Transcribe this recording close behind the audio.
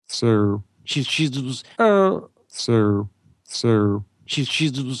sir. She's Sir. Sir.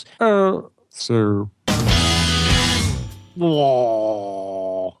 she's Sir.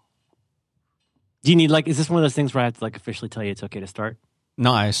 Whoa. Do you need is this one of those things where I have to officially tell you it's okay to start?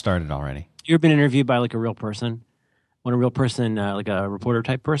 No, I started already. You ever been interviewed by a real person? When a real person, like a reporter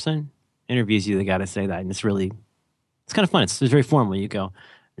type person, interviews you, they got to say that, and it's kind of fun. It's very formal. You go,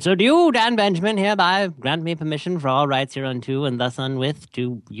 so do you, Dan Benjamin, hereby grant me permission for all rights hereunto and thus on with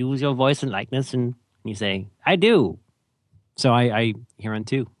to use your voice and likeness? And you say, I do. So I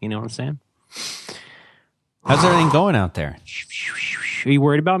hereunto. You know what I'm saying? How's everything going out there? Are you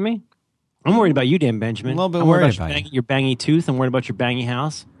worried about me? I'm worried about you, Dan Benjamin. A little bit I'm worried about about you. your bangy tooth. I'm worried about your bangy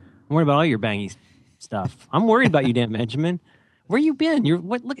house. I'm worried about all your bangy stuff. I'm worried about you, Dan Benjamin. Where you been?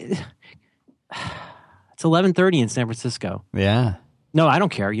 Look at it's 11:30 in San Francisco. Yeah. No, I don't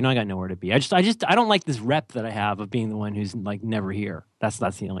care. I got nowhere to be. I don't like this rep that I have of being the one who's never here. That's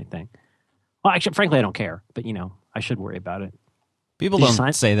the only thing. Well, actually, frankly, I don't care. But I should worry about it. People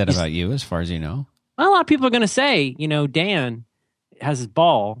don't say that about you, as far as you know. Well, a lot of people are going to say, Dan has his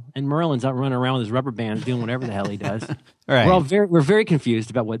ball, and Merlin's out running around with his rubber bands doing whatever the hell he does. Right. We're very confused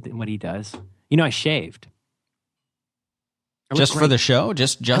about what he does. I shaved. Just for the show?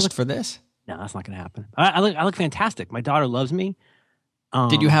 Just for this? No, that's not going to happen. I look fantastic. My daughter loves me.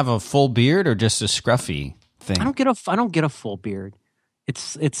 Did you have a full beard or just a scruffy thing? I don't get a full beard.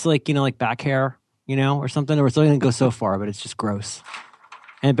 It's like back hair, or something. Or it's only going to go so far, but it's just gross.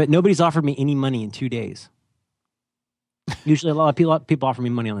 But nobody's offered me any money in 2 days. Usually, a lot of people offer me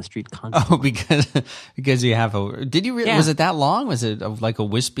money on the street constantly. Oh, because you have a. Did you? Yeah. Was it that long? Was it like a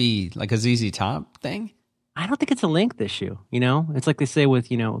wispy, like a ZZ Top thing? I don't think it's a length issue. It's like they say with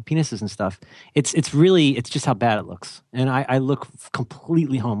penises and stuff. It's just how bad it looks. And I look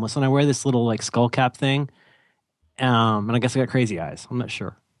completely homeless, and I wear this little skull cap thing. And I guess I got crazy eyes. I'm not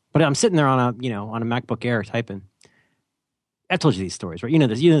sure, but I'm sitting there on a MacBook Air typing. I've told you these stories, right?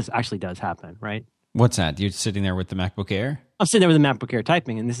 This actually does happen, right? What's that? You're sitting there with the MacBook Air? I'm sitting there with the MacBook Air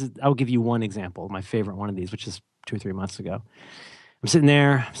typing, and I'll give you one example, my favorite one of these, which is 2 or 3 months ago. I'm sitting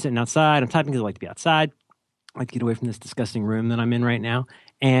outside. I'm typing because I like to be outside. I like to get away from this disgusting room that I'm in right now.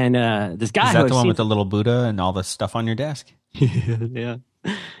 And this guy... Is that the one with the little Buddha and all the stuff on your desk? Yeah.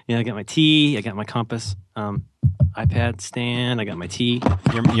 Yeah, I got my tea. I got my compass. iPad stand. I got my tea.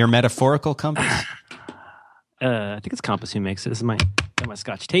 Your metaphorical compass? I think it's Compass who makes it. This is got my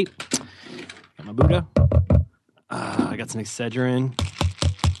Scotch tape. Got my Buddha. I got some Excedrin.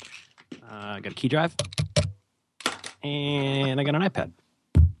 I got a key drive. And I got an iPad.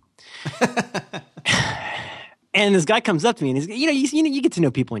 And this guy comes up to me, and he's, you get to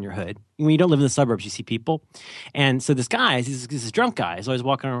know people in your hood. When you don't live in the suburbs, you see people. And so this guy, he's this drunk guy. He's always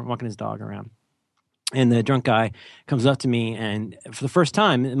walking his dog around. And the drunk guy comes up to me, and for the first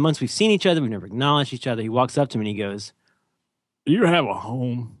time, in months we've seen each other, we've never acknowledged each other. He walks up to me and he goes, "Do you have a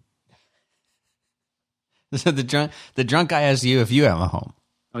home?" So the drunk guy asks you if you have a home.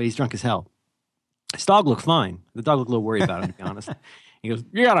 Oh, he's drunk as hell. His dog looked fine. The dog looked a little worried about him, to be honest. He goes,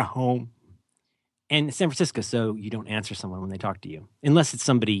 "You got a home?" And it's San Francisco, so you don't answer someone when they talk to you, unless it's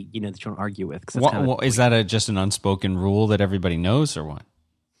somebody that you don't argue with. Is that just an unspoken rule that everybody knows, or what?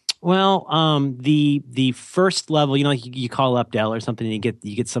 Well, the first level, you call up Dell or something, and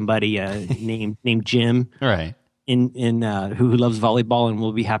you get somebody named Jim, right? Who loves volleyball and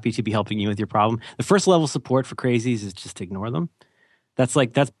will be happy to be helping you with your problem. The first level support for crazies is just to ignore them. That's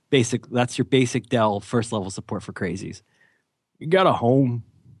basic. That's your basic Dell first level support for crazies. You got a home.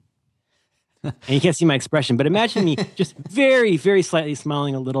 And you can't see my expression, but imagine me just very, very slightly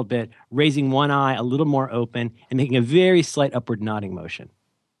smiling a little bit, raising one eye a little more open, and making a very slight upward nodding motion.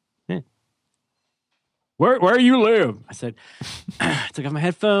 Where you live? I said, took off my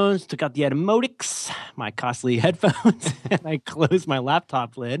headphones, took out the Etymotics, my costly headphones, and I closed my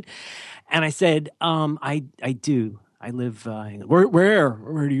laptop lid. And I said, I do. I live,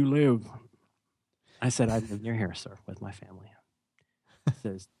 where do you live? I said, I live near here, sir, with my family. He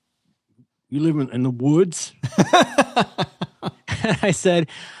says, you live in the woods? And I said,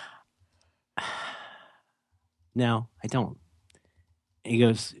 no, I don't. And he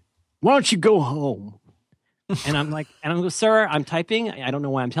goes, why don't you go home? And I'm like, sir, I'm typing. I don't know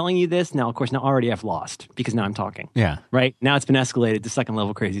why I'm telling you this. Now, of course, already I've lost because now I'm talking. Yeah. Right? Now it's been escalated to second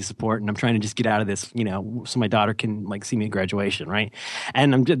level crazy support, and I'm trying to just get out of this, so my daughter can see me at graduation, right?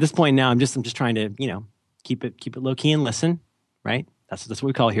 And I'm at this point now, I'm just trying to, keep it low key and listen, right? That's what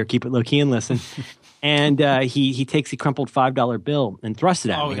we call it here. Keep it low key and listen. And he takes a crumpled $5 bill and thrusts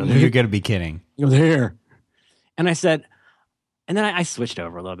it at me. You're going to be kidding. You go there. And I said, and then I switched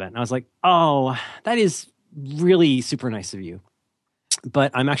over a little bit, and I was like, oh, that is really super nice of you.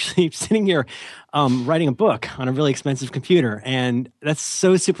 but I'm actually sitting here writing a book on a really expensive computer, and that's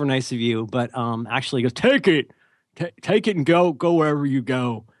so super nice of you. But actually, he goes, take it, take it, and go wherever you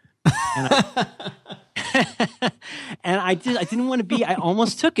go. And I didn't want to be. I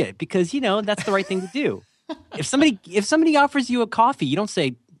almost took it because that's the right thing to do. If somebody offers you a coffee, you don't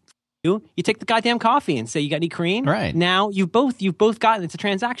say you take the goddamn coffee and say, you got any cream? Right. Now you've both gotten, it's a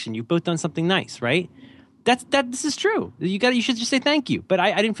transaction. You've both done something nice, right? This is true. You should just say thank you. But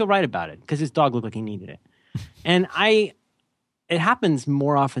I didn't feel right about it because his dog looked like he needed it. And it happens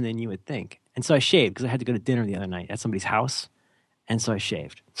more often than you would think. And so I shaved because I had to go to dinner the other night at somebody's house. And so I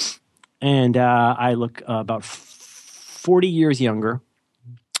shaved. And I look about 40 years younger.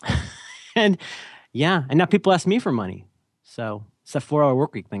 And now people ask me for money. So it's that 4-hour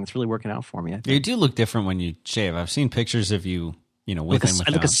work week thing. It's really working out for me. You do look different when you shave. I've seen pictures of you, with and without.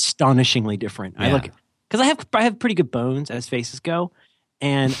 I look astonishingly different. Yeah. Because I have pretty good bones as faces go,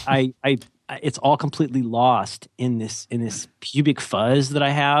 and I it's all completely lost in this pubic fuzz that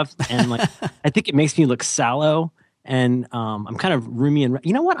I have, and I think it makes me look sallow, and I'm kind of roomy, and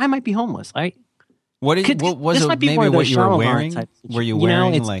you know what? I might be homeless. What was it? Maybe what you were wearing? Were you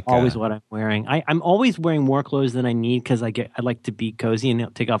wearing it's always what I'm wearing. I'm always wearing more clothes than I need because I like to be cozy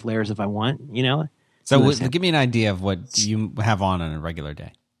and take off layers if I want. So give me an idea of what you have on a regular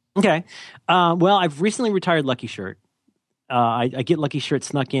day. Okay. Well, I've recently retired Lucky Shirt. I get Lucky Shirt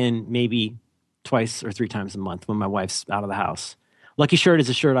snuck in maybe twice or 3 times a month when my wife's out of the house. Lucky Shirt is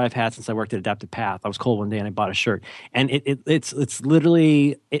a shirt I've had since I worked at Adaptive Path. I was cold one day and I bought a shirt, and it's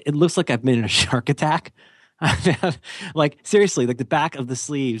literally it looks like I've been in a shark attack. Seriously, the back of the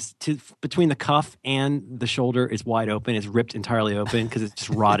sleeves between the cuff and the shoulder is wide open. It's ripped entirely open because it's just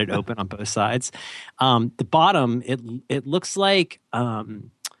rotted open on both sides. The bottom it looks like.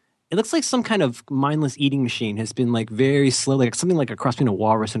 It looks like some kind of mindless eating machine has been very slow, something like a cross between a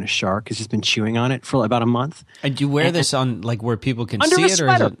walrus and a shark has just been chewing on it for about a month. And do you wear this on where people can under see a it,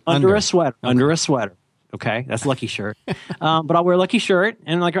 sweater, or is it under a sweater? Okay. Under a sweater. Okay, that's Lucky Shirt. But I'll wear Lucky Shirt,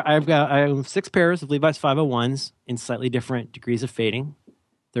 and I have 6 pairs of Levi's 501s in slightly different degrees of fading,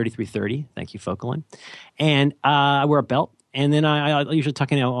 3330. Thank you, Focalin. And I wear a belt. And then I usually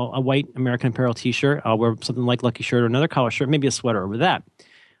tuck in a white American Apparel T-shirt. I'll wear something like Lucky Shirt or another collar shirt, maybe a sweater over that.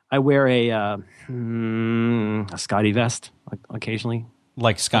 I wear a Scotty vest occasionally.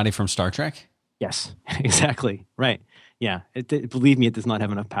 Like Scotty from Star Trek? Yes, exactly. Right. Yeah. Believe me, it does not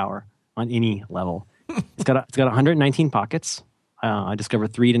have enough power on any level. It's got 119 pockets. I discover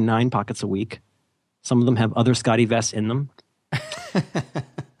 3 to 9 pockets a week. Some of them have other Scotty vests in them.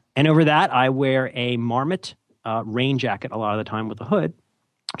 And over that, I wear a Marmot rain jacket a lot of the time with a hood,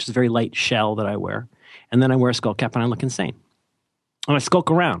 which is a very light shell that I wear. And then I wear a skull cap and I look insane. And I skulk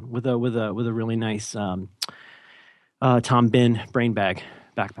around with a really nice Tom Bin brain bag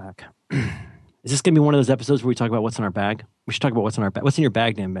backpack. Is this going to be one of those episodes where we talk about what's in our bag? We should talk about what's in our bag. What's in your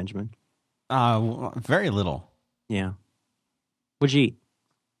bag, Dan Benjamin? Very little. Yeah. What'd you eat?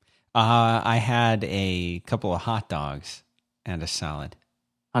 I had a couple of hot dogs and a salad.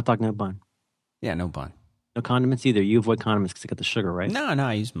 Hot dog, no bun. Yeah, no bun. No condiments either. You avoid condiments because they got the sugar, right? No,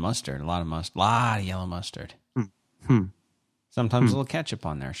 I use mustard. A lot of yellow mustard. Sometimes a little ketchup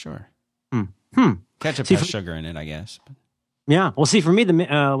on there, sure. Ketchup has sugar in it, I guess. Yeah. Well, see, for me,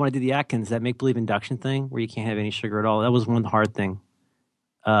 when I did the Atkins, that make-believe induction thing where you can't have any sugar at all, that was one hard thing.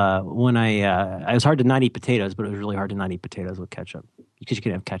 When it was hard to not eat potatoes, but it was really hard to not eat potatoes with ketchup because you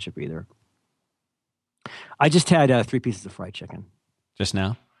couldn't have ketchup either. I just had 3 pieces of fried chicken. Just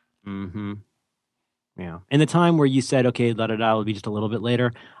now? Mm-hmm. Yeah. In the time where you said, okay, it'll be just a little bit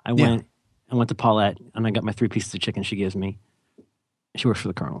later, I went to Paulette and I got my 3 pieces of chicken she gives me. She works for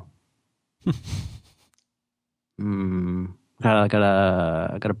the Colonel. I got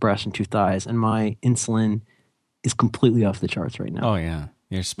a breast and 2 thighs, and my insulin is completely off the charts right now. Oh yeah,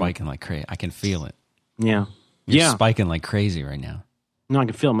 you're spiking like crazy. I can feel it. Yeah, you're spiking like crazy right now. No, I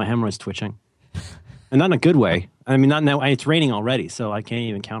can feel my hemorrhoids twitching, and not in a good way. I mean, not now. It's raining already, so I can't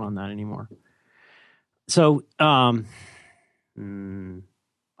even count on that anymore. So, I'm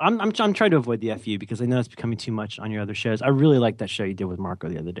trying to avoid the FU because I know it's becoming too much on your other shows. I really liked that show you did with Marco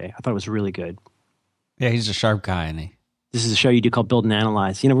the other day. I thought it was really good. Yeah, he's a sharp guy, isn't he? This is a show you do called Build and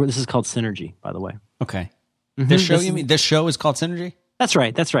Analyze. This is called Synergy, by the way. Okay. This show, you mean? This show is called Synergy? That's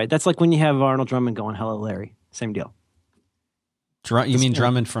right. That's like when you have Arnold Drummond going, "Hello, Larry." Same deal. You mean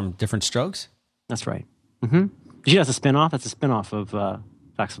Drummond from Different Strokes? That's right. Mm-hmm. Did you know that's a spinoff? That's a spinoff of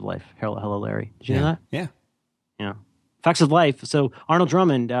Facts of Life. Hello, Larry. Did you know that? Yeah. Yeah. Facts of Life. So Arnold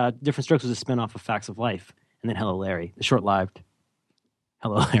Drummond, Different Strokes was a spinoff of Facts of Life. And then Hello, Larry. The short-lived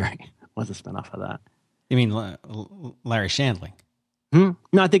Hello, Larry was a spinoff of that. You mean Larry Shandling? No,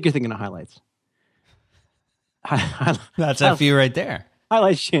 I think you're thinking of highlights. That's FU right there.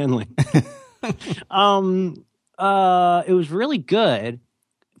 Highlights Shanley. It was really good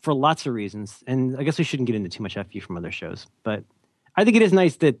for lots of reasons, and I guess we shouldn't get into too much FU from other shows, but I think it is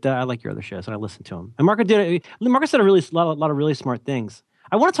nice that I like your other shows and I listen to them. And Marco said a lot of really smart things.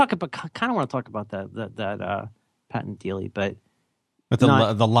 I want to talk about that patent dealie, but with the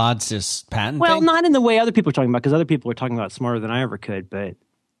Lodsys patent. Well, thing? Not in the way other people are talking about, because other people are talking about it smarter than I ever could. But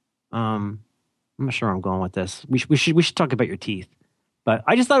I'm not sure where I'm going with this. We should talk about your teeth. But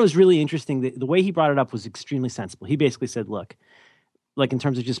I just thought it was really interesting that the way he brought it up was extremely sensible. He basically said, "Look, like in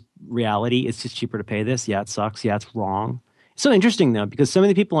terms of just reality, it's just cheaper to pay this. Yeah, it sucks. Yeah, it's wrong." It's so interesting though, because so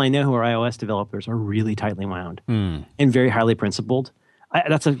many people I know who are iOS developers are really tightly wound and very highly principled.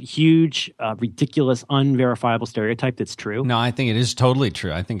 That's a huge, ridiculous, unverifiable stereotype that's true. No, I think it is totally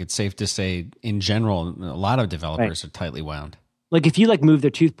true. I think it's safe to say, in general, a lot of developers are tightly wound. Like if you move their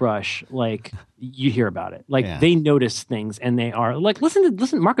toothbrush, like you hear about it. Like they notice things, and they are like, listen,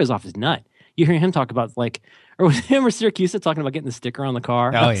 Marco's off his nut. You hear him talk about or was him or Syracuse talking about getting the sticker on the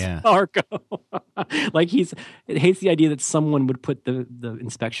car? Oh, yeah. Marco. Like it hates the idea that someone would put the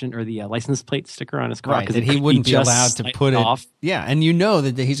inspection or the license plate sticker on his car. Right, that he wouldn't be allowed to put it off. Yeah, and you know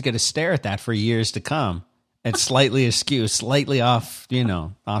that he's going to stare at that for years to come. It's slightly askew, slightly off,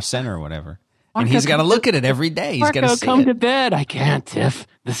 off center or whatever. Marco, and he's got to look at it every day. He's got to see come to bed. I can't, Tiff.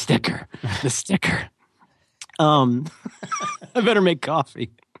 The sticker. I better make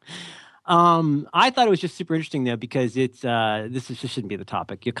coffee. I thought it was just super interesting though, because it's just shouldn't be the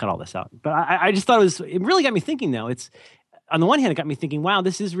topic. You cut all this out, but I just thought it really got me thinking though. It's on the one hand, it got me thinking, wow,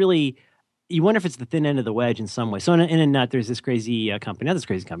 this is really, you wonder if it's the thin end of the wedge in some way. So in a nut, there's this crazy company, not this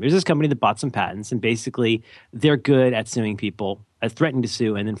crazy company. There's this company that bought some patents, and basically they're good at suing people, at threatening to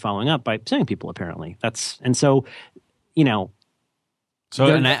sue, and then following up by suing people. Apparently, So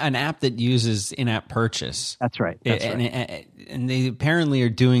an app that uses in-app purchase. That's right. And they apparently are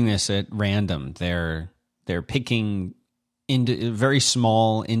doing this at random. They're picking into very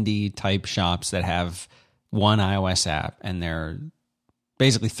small indie type shops that have one iOS app, and they're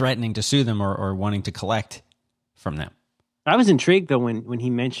basically threatening to sue them or wanting to collect from them. I was intrigued though when he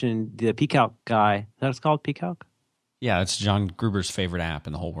mentioned the Peacock guy. Is that what it's called, Peacock? Yeah, it's John Gruber's favorite app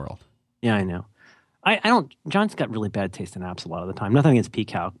in the whole world. Yeah, I know. John's got really bad taste in apps a lot of the time. Nothing against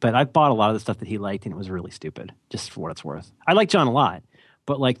Peacock, but I've bought a lot of the stuff that he liked, and it was really stupid, just for what it's worth. I like John a lot,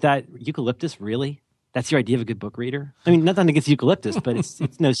 but like that eucalyptus, really? That's your idea of a good book reader? I mean, nothing against eucalyptus, but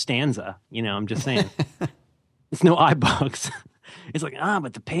it's no stanza. I'm just saying. It's no iBooks. It's like,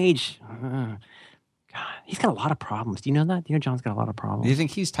 but the page. God, he's got a lot of problems. Do you know that? Do you know John's got a lot of problems? Do you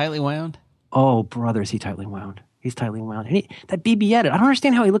think he's tightly wound? Oh, brother, is he tightly wound. He's tightly wound. And that BB Edit, I don't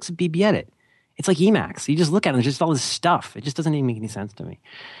understand how he looks at BB Edit. It's like Emacs. You just look at it, and there's just all this stuff. It just doesn't even make any sense to me.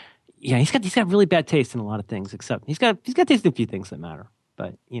 Yeah, he's got really bad taste in a lot of things, except he's got taste in a few things that matter.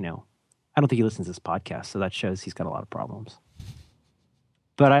 But, I don't think he listens to this podcast, so that shows he's got a lot of problems.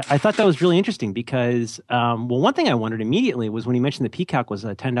 But I thought that was really interesting because, one thing I wondered immediately was when he mentioned that Peacock was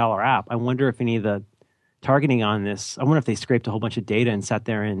a $10 app, I wonder if any of the targeting on this, I wonder if they scraped a whole bunch of data and sat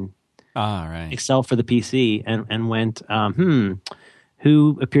there in Excel for the PC and went,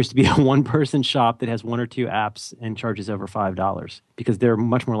 who appears to be a one-person shop that has one or two apps and charges over $5, because they're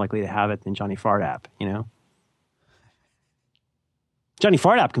much more likely to have it than Johnny Fart App, Johnny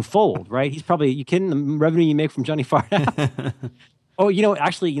Fart App can fold, right? He's probably, you kidding? The revenue you make from Johnny Fart App? Oh,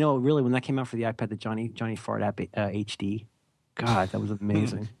 really, when that came out for the iPad, the Johnny Fart App HD, God, that was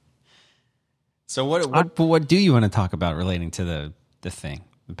amazing. So what do you want to talk about relating to the thing,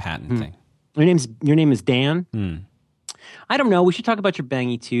 the patent thing? Your name is Dan? I don't know. We should talk about your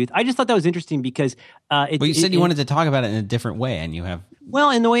bangy tooth. I just thought that was interesting because you said you wanted to talk about it in a different way, and you have. Well,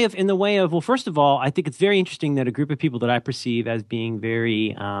 in the way of first of all, I think it's very interesting that a group of people that I perceive as being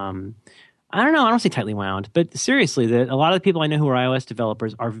very, I don't know, I don't say tightly wound, but seriously, that a lot of the people I know who are iOS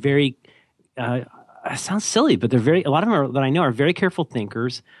developers are very. It sounds silly, but a lot of them that I know are very careful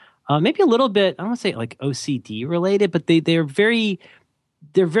thinkers. Maybe a little bit, I don't want to say like OCD related, but they're very.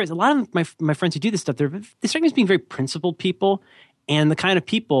 A lot of my friends who do this stuff, they strike me as being very principled people, and the kind of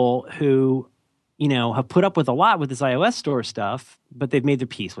people who, have put up with a lot with this iOS store stuff, but they've made their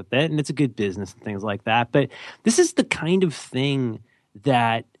peace with it, and it's a good business and things like that. But this is the kind of thing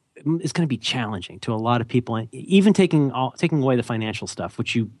that is going to be challenging to a lot of people, even taking away the financial stuff,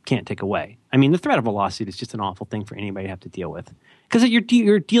 which you can't take away. I mean, the threat of a lawsuit is just an awful thing for anybody to have to deal with, because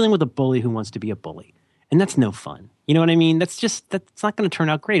you're dealing with a bully who wants to be a bully. And that's no fun. You know what I mean? That's not going to turn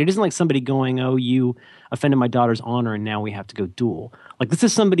out great. It isn't like somebody going, oh, you offended my daughter's honor and now we have to go duel. Like, this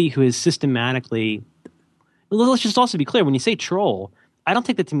is somebody who is systematically, let's just also be clear, when you say troll, I don't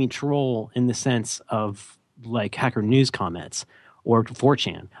take that to mean troll in the sense of like Hacker News comments or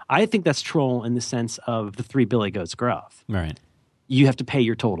 4chan. I think that's troll in the sense of the Three Billy Goats Gruff. Right. You have to pay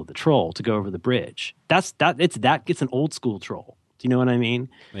your toll to the troll to go over the bridge. It's an old school troll. Do you know what I mean?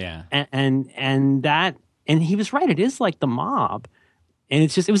 Yeah. And he was right. It is like the mob. And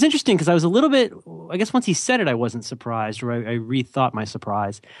it was interesting because I was a little bit, I guess once he said it, I wasn't surprised, or I rethought my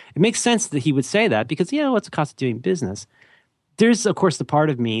surprise. It makes sense that he would say that because, what's the cost of doing business? There's, of course, the part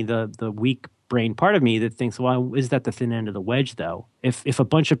of me, the weak brain part of me that thinks, well, is that the thin end of the wedge, though? If a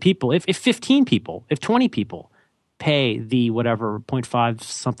bunch of people, if 15 people, if 20 people pay the whatever 0.5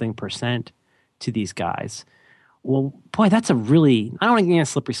 something % to these guys, well, boy, that's a really, I don't want to get a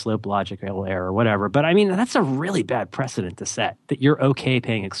slippery slope logical error or whatever, but I mean, that's a really bad precedent to set that you're okay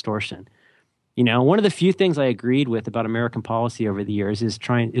paying extortion. One of the few things I agreed with about American policy over the years is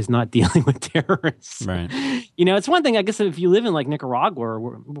not dealing with terrorists. Right. It's one thing, I guess, if you live in like Nicaragua or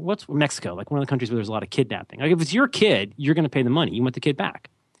what's Mexico, like one of the countries where there's a lot of kidnapping. Like if it's your kid, you're going to pay the money. You want the kid back.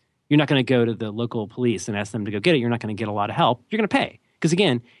 You're not going to go to the local police and ask them to go get it. You're not going to get a lot of help. You're going to pay because,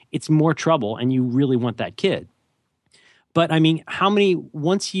 again, it's more trouble and you really want that kid. But I mean,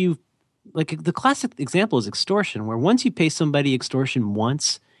 like the classic example is extortion, where once you pay somebody extortion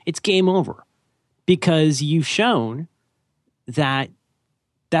once, it's game over because you've shown that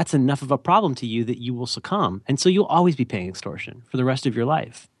that's enough of a problem to you that you will succumb. And so you'll always be paying extortion for the rest of your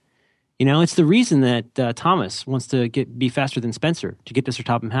life. It's the reason that Thomas wants to be faster than Spencer to get to Sir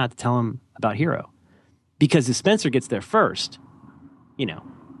Topham Hatt to tell him about Hero. Because if Spencer gets there first,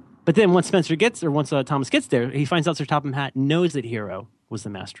 But then once Thomas gets there, he finds out Sir Topham Hatt knows that Hero was the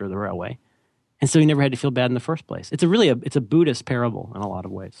master of the railway. And so he never had to feel bad in the first place. It's a Buddhist parable in a lot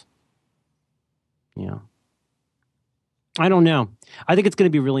of ways. I don't know. I think it's going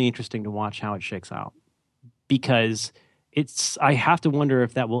to be really interesting to watch how it shakes out because I have to wonder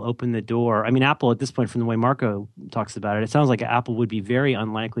if that will open the door. I mean, Apple at this point, from the way Marco talks about it sounds like Apple would be very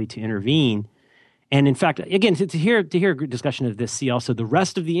unlikely to intervene. And in fact, again, to hear a discussion of this, see also the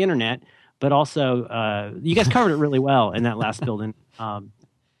rest of the internet, but also you guys covered it really well in that last build and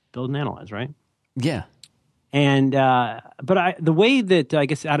analyze, right? Yeah. And but the way that I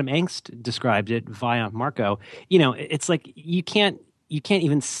guess Adam Engst described it via Marco, it's like you can't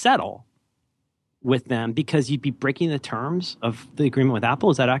even settle with them because you'd be breaking the terms of the agreement with Apple.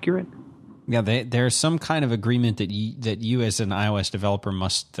 Is that accurate? Yeah, there's some kind of agreement that you as an iOS developer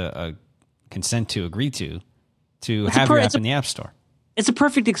must consent to, agree to have your app in the App Store. It's a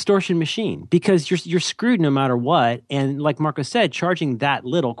perfect extortion machine because you're screwed no matter what. And like Marco said, charging that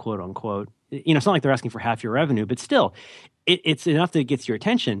little, quote unquote, it's not like they're asking for half your revenue, but still, it's enough that it gets your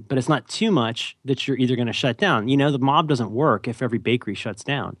attention, but it's not too much that you're either going to shut down. The mob doesn't work if every bakery shuts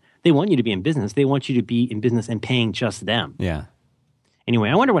down. They want you to be in business. They want you to be in business and paying just them. Yeah. Anyway,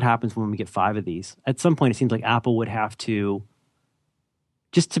 I wonder what happens when we get 5 of these. At some point, it seems like Apple would have to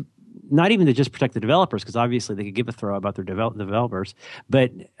not even to just protect the developers, because obviously they could give a throw about their developers,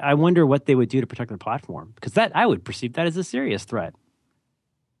 but I wonder what they would do to protect their platform, because that I would perceive that as a serious threat.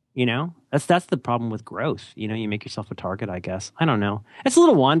 That's the problem with growth. You make yourself a target, I guess. I don't know. It's a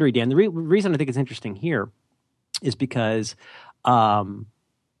little wandery, Dan. The reason I think it's interesting here is because I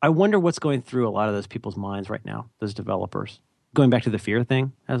wonder what's going through a lot of those people's minds right now, those developers. Going back to the fear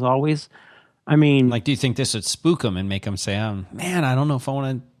thing, as always. I mean, like, do you think this would spook them and make them say, man, I don't know if I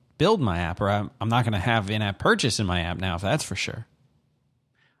want to build my app, or I'm not going to have in-app purchase in my app now, if that's for sure.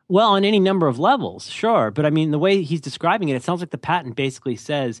 Well, on any number of levels, sure. But I mean, the way he's describing it, it sounds like the patent basically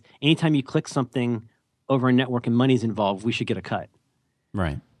says anytime you click something over a network and money's involved, we should get a cut.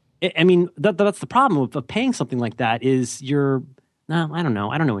 Right. I mean, that's the problem with paying something like that is I don't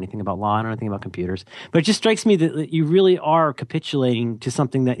know. I don't know anything about law. I don't know anything about computers. But it just strikes me that you really are capitulating to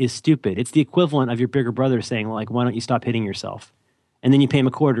something that is stupid. It's the equivalent of your bigger brother saying, like, why don't you stop hitting yourself? And then you pay him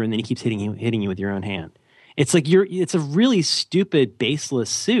a quarter, and then he keeps hitting you with your own hand. It's like it's a really stupid,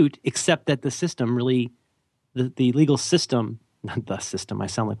 baseless suit, except that the system really, the legal system, not the system, I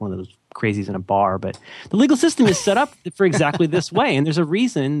sound like one of those crazies in a bar, but the legal system is set up for exactly this way. And there's a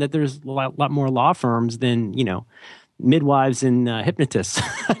reason that there's a lot more law firms than, midwives and hypnotists.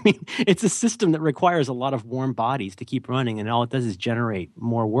 I mean, it's a system that requires a lot of warm bodies to keep running, and all it does is generate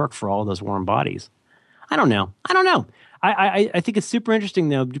more work for all those warm bodies. I don't know. I think it's super interesting,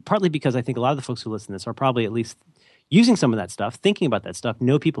 though, partly because I think a lot of the folks who listen to this are probably at least using some of that stuff, thinking about that stuff,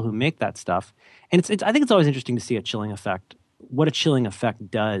 know people who make that stuff. And I think it's always interesting to see a chilling effect, what a chilling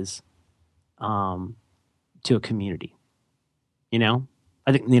effect does to a community.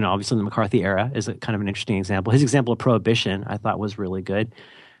 I think, obviously the McCarthy era is a kind of an interesting example. His example of prohibition, I thought, was really good.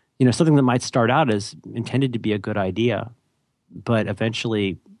 Something that might start out as intended to be a good idea but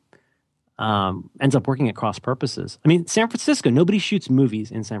eventually ends up working at cross purposes. I mean, San Francisco, nobody shoots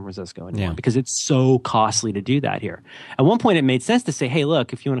movies in San Francisco anymore because it's so costly to do that here. At one point, it made sense to say, hey,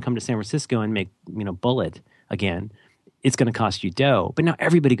 look, if you want to come to San Francisco and make, Bullet again, it's going to cost you dough. But now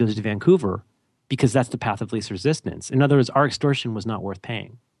everybody goes to Vancouver because that's the path of least resistance. In other words, our extortion was not worth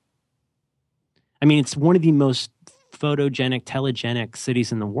paying. I mean, it's one of the most photogenic, telegenic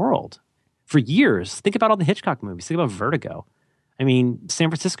cities in the world. For years, think about all the Hitchcock movies. Think about Vertigo. I mean, San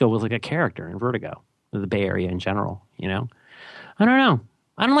Francisco was like a character in Vertigo, the Bay Area in general, I don't know.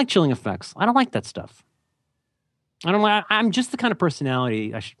 I don't like chilling effects. I don't like that stuff. I'm just the kind of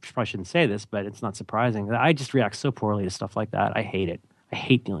personality, probably shouldn't say this, but it's not surprising, that I just react so poorly to stuff like that. I hate it. I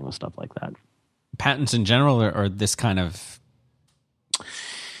hate dealing with stuff like that. Patents in general or this kind of...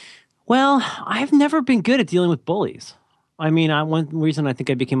 Well, I've never been good at dealing with bullies. I mean, one reason I think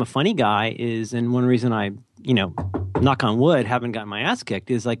I became a funny guy is, and one reason I, knock on wood, haven't gotten my ass kicked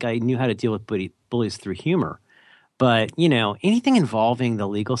is like I knew how to deal with bullies through humor. But, anything involving the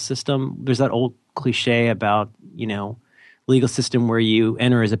legal system, there's that old cliche about, legal system where you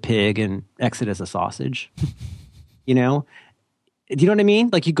enter as a pig and exit as a sausage. Do you know what I mean?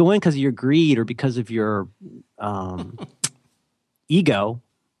 Like you go in because of your greed or because of your ego,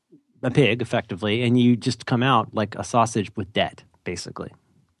 a pig, effectively, and you just come out like a sausage with debt, basically.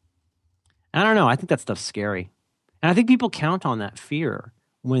 I don't know. I think that stuff's scary. And I think people count on that fear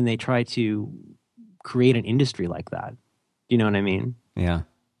when they try to create an industry like that. Do you know what I mean? Yeah.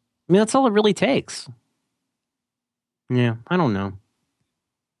 I mean, that's all it really takes. Yeah, I don't know.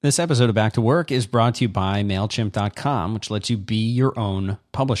 This episode of Back to Work is brought to you by MailChimp.com, which lets you be your own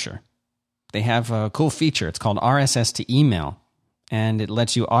publisher. They have a cool feature. It's called RSS to email. And it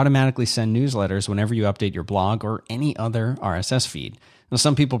lets you automatically send newsletters whenever you update your blog or any other RSS feed. Now,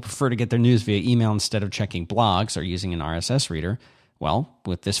 some people prefer to get their news via email instead of checking blogs or using an RSS reader. Well,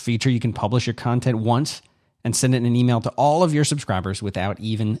 with this feature, you can publish your content once and send it in an email to all of your subscribers without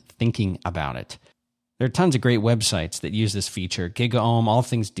even thinking about it. There are tons of great websites that use this feature. GigaOM, All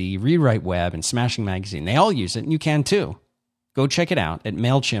Things D, Rewrite Web, and Smashing Magazine. They all use it, and you can too. Go check it out at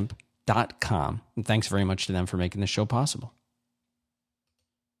MailChimp.com. And thanks very much to them for making this show possible.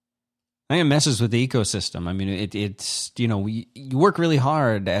 I think it messes with the ecosystem. I mean, it's you work really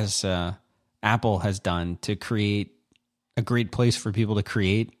hard, as Apple has done, to create a great place for people to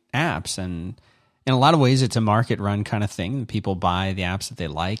create apps. And in a lot of ways, it's a market-run kind of thing. People buy the apps that they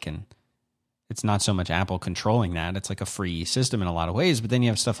like, and it's not so much Apple controlling that. It's like a free system in a lot of ways. But then you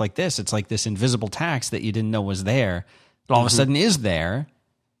have stuff like this. It's like this invisible tax that you didn't know was there, that all of a sudden is there.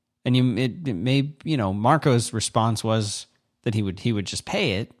 And Marco's response was that he would just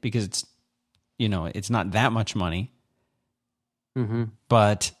pay it because it's, it's not that much money. Mm-hmm.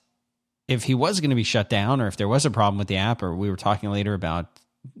 But if he was going to be shut down, or if there was a problem with the app, or we were talking later about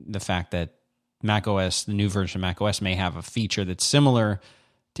the fact that macOS, the new version of macOS, may have a feature that's similar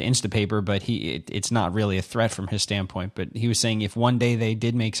to Instapaper, but it's not really a threat from his standpoint. But he was saying if one day they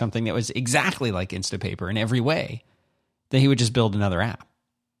did make something that was exactly like Instapaper in every way, then he would just build another app.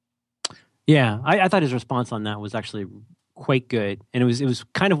 Yeah, I thought his response on that was actually quite good, and it was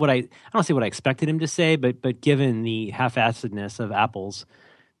kind of what I don't say what I expected him to say, but given the half-assedness of Apple's,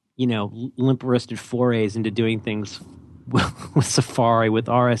 limp-wristed forays into doing things with Safari, with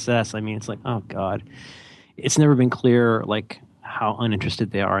RSS, I mean, it's like, oh god, it's never been clear like how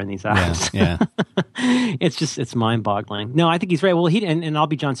uninterested they are in these apps. Yeah. It's mind-boggling. No, I think he's right. Well, and I'll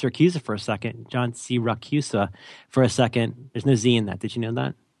be John Siracusa for a second. John Siracusa for a second. There's no Z in that. Did you know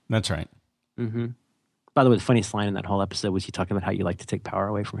that? That's right. Mm-hmm. By the way, the funniest line in that whole episode was you talking about how you like to take power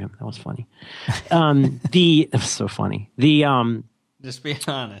away from him. That was funny. That was so funny. Just be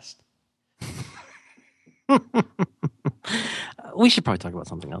honest. We should probably talk about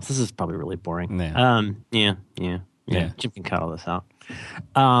something else. This is probably really boring. Yeah. Yeah. Jim can cut all this out.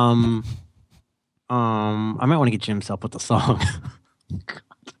 I might want to get Jim to help with the song.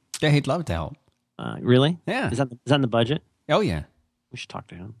 Yeah, he'd love to help. Really? Yeah. Is that in the budget? Oh yeah. We should talk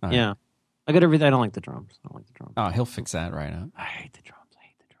to him. All right. Yeah. I got everything. I don't like the drums. Oh, he'll fix that right up. I hate the drums.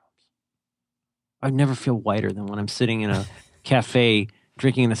 I never feel whiter than when I'm sitting in a cafe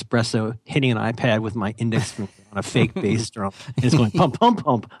drinking an espresso, hitting an iPad with my index finger on a fake bass drum. And it's going pump, pump,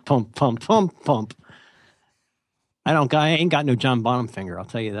 pump, pump, pump, pump, pump. I ain't got no John Bonham finger, I'll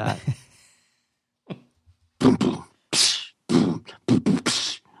tell you that.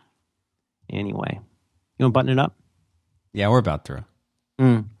 Anyway, you want to button it up? Yeah, we're about through.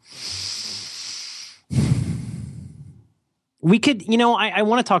 We could, I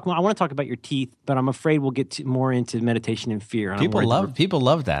want to talk. I want to talk about your teeth, but I'm afraid we'll get more into meditation and fear. And People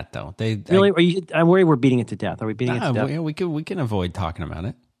love that though. I'm worried we're beating it to death. Are we beating it to death? We can avoid talking about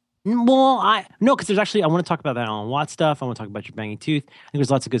it. Well, no, because I want to talk about that Alan Watts stuff. I want to talk about your banging tooth. I think there's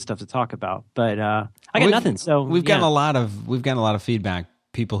lots of good stuff to talk about, but I got nothing. So we've gotten a lot of feedback.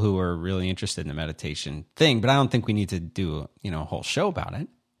 People who are really interested in the meditation thing, but I don't think we need to do a whole show about it.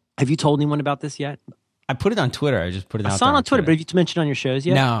 Have you told anyone about this yet? I put it on Twitter. I just put it out. I saw it on Twitter, but have you mentioned it on your shows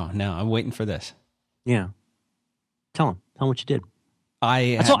yet? No. I'm waiting for this. Yeah. Tell him what you did.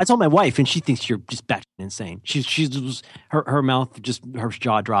 I told my wife, and she thinks you're just batshit insane. She's her mouth her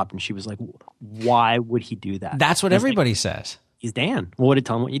jaw dropped, and she was like, "Why would he do that?" That's what everybody says. He's Dan. Well,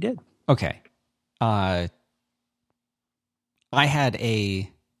 tell him what you did. Okay. I had a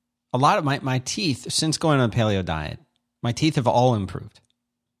lot of my teeth since going on a paleo diet. My teeth have all improved.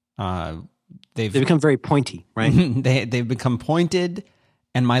 They've become very pointy, right? They've become pointed,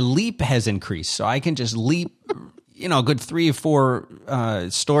 and my leap has increased, so I can just leap. A good 3 or 4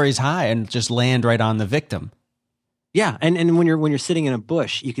 stories high and just land right on the victim. Yeah, and when you're sitting in a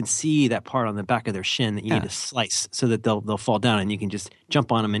bush, you can see that part on the back of their shin that you need to slice so that they'll fall down, and you can just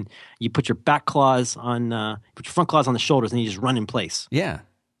jump on them, and you put your back claws on, put your front claws on the shoulders, and you just run in place. Yeah.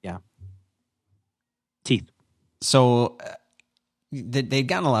 Teeth. So they'd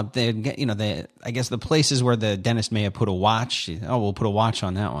gotten a lot. I guess the places where the dentist may have put a watch. Oh, we'll put a watch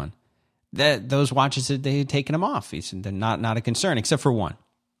on that one. Those watches, they had taken them off. He said they're not a concern, except for one.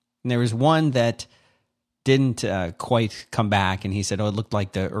 And there was one that didn't quite come back, and he said, "Oh, it looked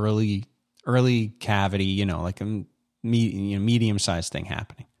like the early cavity, like a medium-sized thing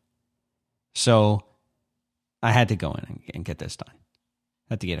happening." So I had to go in and get this done.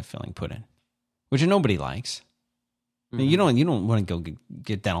 I had to get a filling put in, which nobody likes. Mm-hmm. I mean, you don't want to go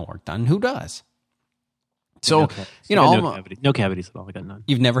get dental work done. Who does? So no cavities at all. I got none.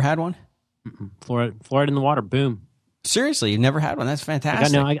 You've never had one? Mm-mm. Fluoride in the water. Boom. Seriously, you've never had one? That's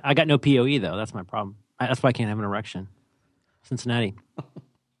fantastic. I got no POE though. That's my problem. That's why I can't have an erection. Cincinnati.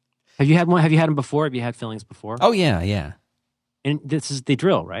 Have you had one? Have you had them before? Have you had fillings before? Oh yeah. And they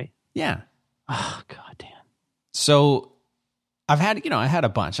drill, right? Yeah. Oh god damn. So I've had I had a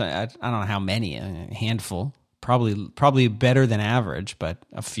bunch. I don't know how many. A handful. Probably better than average, but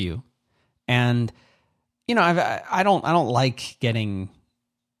a few. And I don't like getting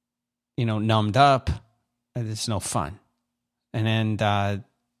numbed up. It's no fun. And then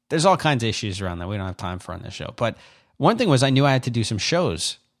there's all kinds of issues around that we don't have time for on this show. But one thing was I knew I had to do some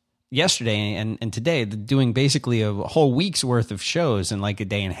shows yesterday and today, doing basically a whole week's worth of shows in like a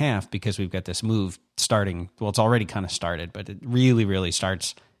day and a half because we've got this move starting. Well, it's already kind of started, but it really, really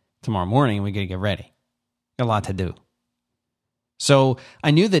starts tomorrow morning, and we got to get ready. Got a lot to do. So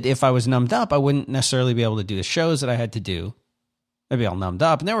I knew that if I was numbed up, I wouldn't necessarily be able to do the shows that I had to do. I'd be all numbed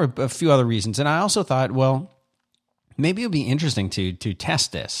up. And there were a few other reasons. And I also thought, well, maybe it would be interesting to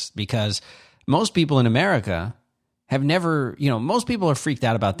test this because most people in America have never, most people are freaked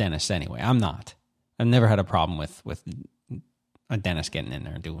out about dentists anyway. I'm not. I've never had a problem with a dentist getting in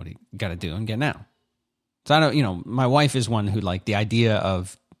there and doing what he got to do and getting out. So I don't, my wife is one who the idea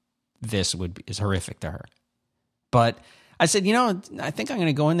of this is horrific to her. But I said, I think I'm going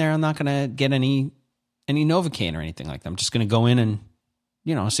to go in there. I'm not going to get any Novocaine or anything like that. I'm just going to go in and,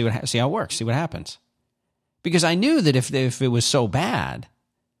 see how it works, see what happens. Because I knew that if it was so bad,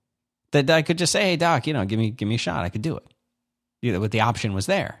 that I could just say, hey, doc, give me a shot. I could do it. But the option was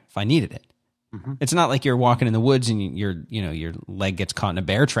there if I needed it. Mm-hmm. It's not like you're walking in the woods and your leg gets caught in a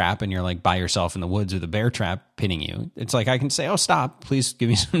bear trap and you're like by yourself in the woods with a bear trap pinning you. It's like I can say, oh, stop, please give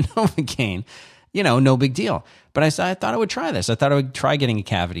me some Novocaine. No big deal. But I thought I would try this. I thought I would try getting a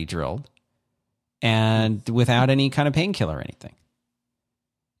cavity drilled and without any kind of painkiller or anything.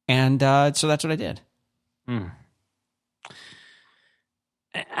 And so that's what I did.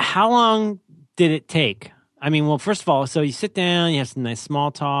 How long did it take? I mean, well, first of all, so you sit down, you have some nice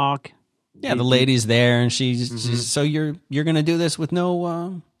small talk. Yeah, the lady's there, and she's so you're going to do this with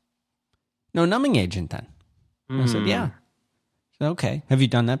no numbing agent then? I said, yeah. She said, okay. Have you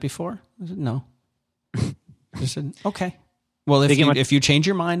done that before? I said, no. She said, okay. Well, if you change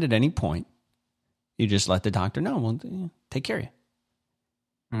your mind at any point, you just let the doctor know. We'll take care of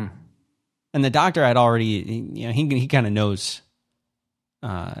you. And the doctor had already, he kind of knows.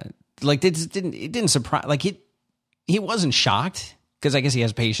 It didn't surprise. He wasn't shocked because I guess he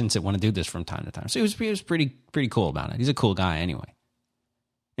has patients that want to do this from time to time. So he was pretty cool about it. He's a cool guy anyway.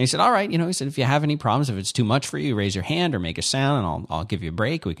 And he said, all right, he said, if you have any problems, if it's too much for you, raise your hand or make a sound and I'll give you a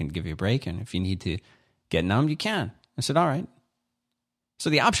break. We can give you a break. And if you need to get numbed, you can. I said, all right. So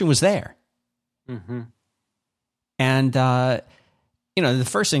the option was there. Mm-hmm. And the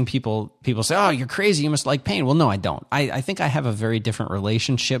first thing people say, "Oh, you're crazy. You must like pain." Well, no, I don't. I think I have a very different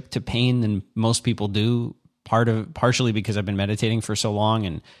relationship to pain than most people do. Partially because I've been meditating for so long,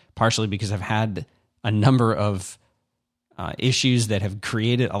 and partially because I've had a number of issues that have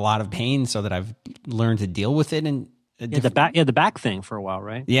created a lot of pain, so that I've learned to deal with it. And the back thing for a while,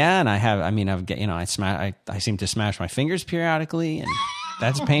 right? Yeah, and I seem to smash my fingers periodically, and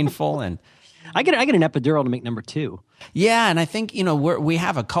that's painful. And I get an epidural to make number 2. Yeah, and I think we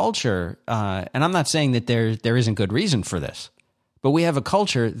have a culture, and I'm not saying that there isn't good reason for this, but we have a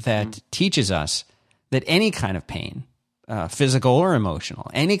culture that teaches us that any kind of pain, physical or emotional,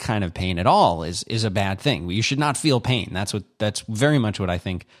 any kind of pain at all is a bad thing. You should not feel pain. That's very much what I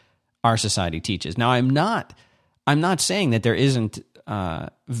think our society teaches. Now, I'm not saying that there isn't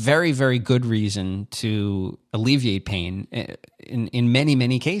very, very good reason to alleviate pain in many,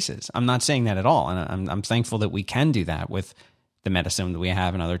 many cases. I'm not saying that at all, and I'm thankful that we can do that with the medicine that we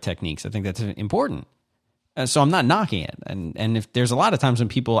have and other techniques. I think that's important. So I'm not knocking it, and if there's a lot of times when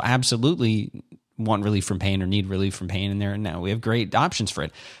people absolutely want relief from pain or need relief from pain, and now we have great options for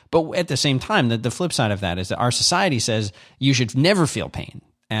it. But at the same time, the flip side of that is that our society says you should never feel pain,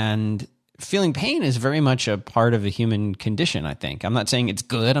 and feeling pain is very much a part of the human condition, I think. I'm not saying it's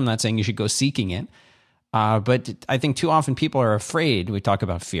good. I'm not saying you should go seeking it. But I think too often people are afraid. We talk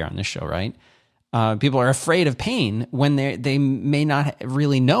about fear on this show, right? People are afraid of pain when they may not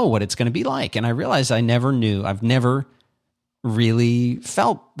really know what it's going to be like. And I realized I've never really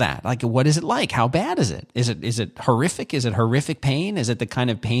felt that. Like, what is it like? How bad is it? Is it horrific? Is it horrific pain? Is it the kind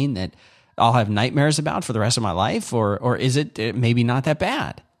of pain that I'll have nightmares about for the rest of my life? Or is it maybe not that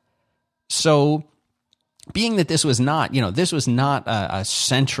bad? So being that this was not a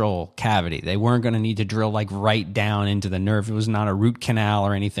central cavity, they weren't going to need to drill like right down into the nerve. It was not a root canal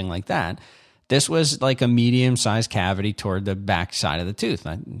or anything like that. This was like a medium-sized cavity toward the back side of the tooth.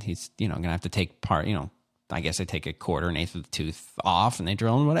 He's, going to have to take part, I guess they take a quarter, an eighth of the tooth off and they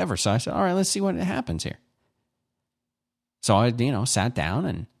drill and whatever. So I said, all right, let's see what happens here. So I, sat down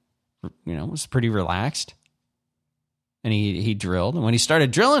and, was pretty relaxed. And he drilled. And when he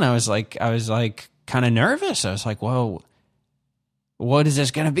started drilling, I was like kind of nervous. I was like, whoa, what is this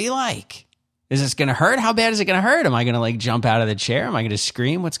going to be like? Is this going to hurt? How bad is it going to hurt? Am I going to like jump out of the chair? Am I going to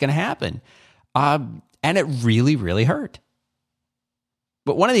scream? What's going to happen? And it really, really hurt.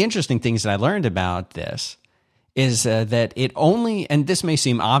 But one of the interesting things that I learned about this is that it only, and this may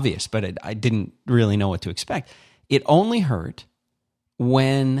seem obvious, but I didn't really know what to expect. It only hurt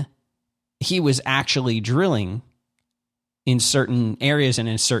when he was actually drilling in certain areas and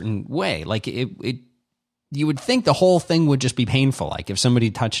in a certain way. Like you would think the whole thing would just be painful. Like if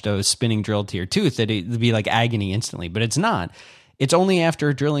somebody touched a spinning drill to your tooth, that it'd be like agony instantly, but it's not. It's only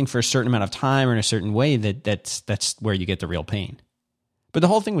after drilling for a certain amount of time or in a certain way that's where you get the real pain. But the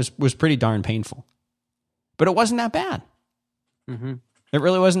whole thing was pretty darn painful. But it wasn't that bad. Mm-hmm. It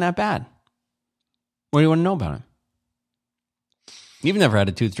really wasn't that bad. What do you want to know about it? You've never had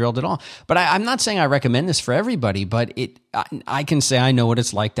a tooth drilled at all. But I'm not saying I recommend this for everybody, but I can say I know what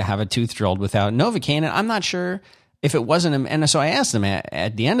it's like to have a tooth drilled without Novocaine. And I'm not sure if it wasn't. And so I asked them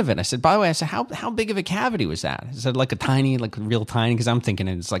at the end of it, I said, by the way, how big of a cavity was that? Is it like real tiny? Because I'm thinking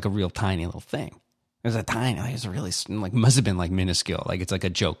it's like a real tiny little thing. It was a really, like, must have been like minuscule. Like it's like a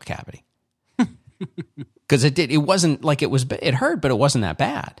joke cavity. Because it wasn't like it hurt, but it wasn't that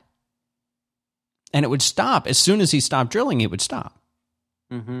bad. And it would stop. As soon as he stopped drilling, it would stop.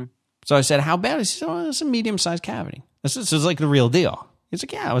 Mm-hmm. So I said, how bad? He said, oh, it's a medium-sized cavity. This is like the real deal. He's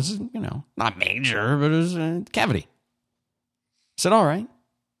like, yeah, it was, not major, but it was a cavity. I said, all right.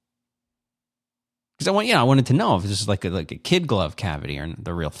 Because I wanted to know if this is like a kid glove cavity or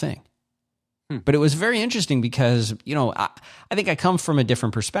the real thing. But it was very interesting because, I think I come from a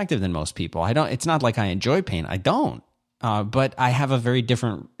different perspective than most people. It's not like I enjoy pain. I don't. But I have a very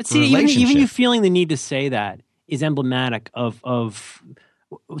different relationship. Even you feeling the need to say that is emblematic of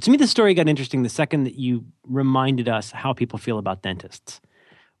to me, the story got interesting the second that you reminded us how people feel about dentists.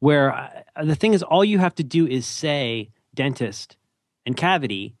 Where the thing is, all you have to do is say dentist and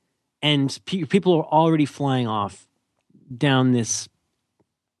cavity, and people are already flying off down this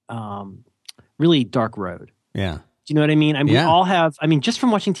really dark road. Yeah. Do you know what I mean? Yeah. We all have, just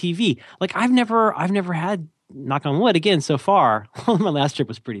from watching TV, like I've never had, knock on wood again so far. My last trip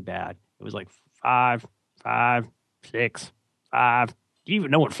was pretty bad. It was like 5, 6, 5. Do you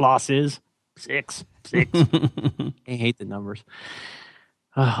even know what floss is? 6. I hate the numbers.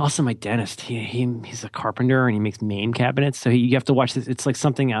 Also, my dentist, he's a carpenter and he makes MAME cabinets. So you have to watch this. It's like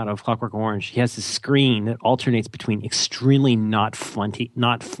something out of Clockwork Orange. He has this screen that alternates between extremely not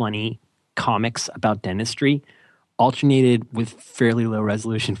funny comics about dentistry, alternated with fairly low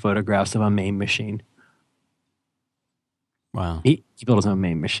resolution photographs of a MAME machine. Wow. He built his own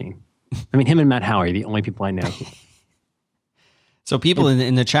MAME machine. I mean, him and Matt Howie are the only people I know. So people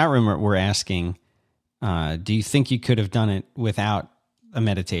in the chat room were asking, do you think you could have done it without a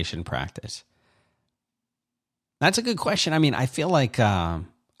meditation practice? That's a good question. I mean, I feel like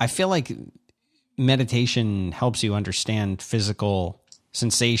meditation helps you understand physical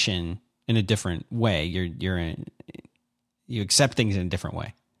sensation in a different way. You accept things in a different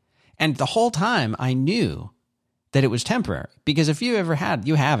way. And the whole time I knew that it was temporary, because if you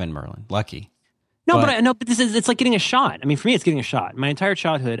haven't, Merlin, lucky. But it's like getting a shot. I mean, for me, it's getting a shot. My entire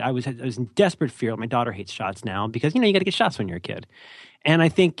childhood, I was in desperate fear. My daughter hates shots now because, you got to get shots when you're a kid. And I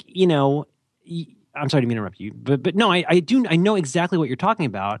think, I'm sorry to interrupt you, but no, I know exactly what you're talking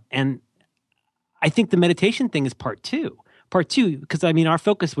about. And I think the meditation thing is part two, because I mean, our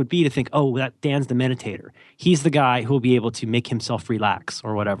focus would be to think, oh, that Dan's the meditator. He's the guy who will be able to make himself relax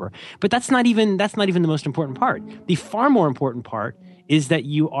or whatever. But that's not even the most important part. The far more important part is that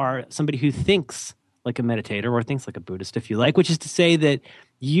you are somebody who thinks like a meditator, or thinks like a Buddhist, if you like, which is to say that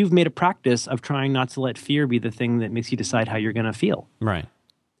you've made a practice of trying not to let fear be the thing that makes you decide how you're going to feel. Right.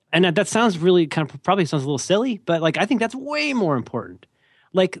 And that sounds really probably sounds a little silly, but like, I think that's way more important.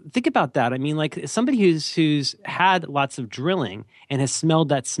 Like, think about that. I mean, like somebody who's had lots of drilling and has smelled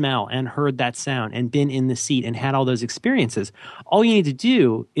that smell and heard that sound and been in the seat and had all those experiences, all you need to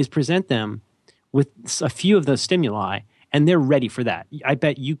do is present them with a few of those stimuli and they're ready for that. I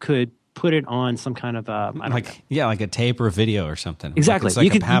bet you could put it on some kind of like a tape or a video or something. Exactly. It's like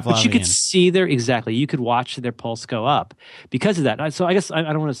you could see you could watch their pulse go up because of that. So I guess I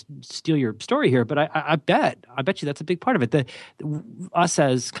don't want to steal your story here, but I bet you that's a big part of it. Us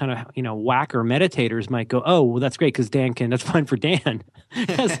as kind of whacker meditators might go, oh, well, that's great because that's fine for Dan.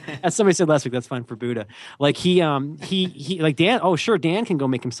 as somebody said last week, that's fine for Buddha. Like he like Dan. Oh, sure, Dan can go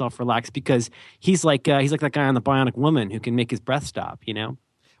make himself relax because he's like that guy on the Bionic Woman who can make his breath stop.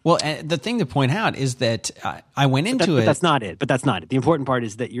 Well, the thing to point out is that I went into it. But that's not it. The important part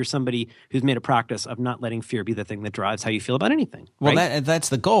is that you're somebody who's made a practice of not letting fear be the thing that drives how you feel about anything. Right? Well, that's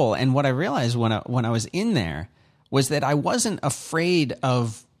the goal. And what I realized when I was in there was that I wasn't afraid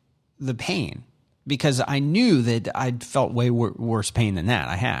of the pain, because I knew that I'd felt way worse pain than that.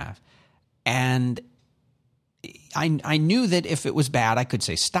 I have. And I knew that if it was bad, I could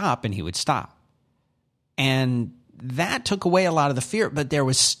say stop and he would stop. And that took away a lot of the fear, but there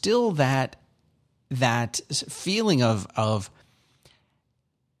was still that feeling of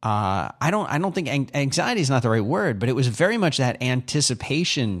I don't think anxiety is not the right word, but it was very much that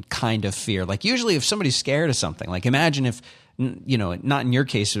anticipation kind of fear. Like usually if somebody's scared of something, like imagine if, not in your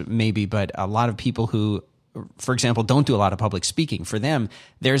case maybe, but a lot of people who, for example, don't do a lot of public speaking, for them,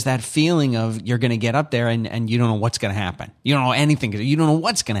 there's that feeling of you're going to get up there and you don't know what's going to happen. You don't know anything. You don't know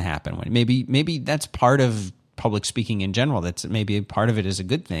what's going to happen. Maybe that's part of public speaking in general. That's maybe part of it is a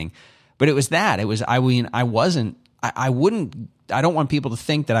good thing, but it was that. It was, I don't want people to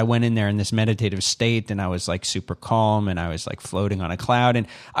think that I went in there in this meditative state and I was like super calm and I was like floating on a cloud, and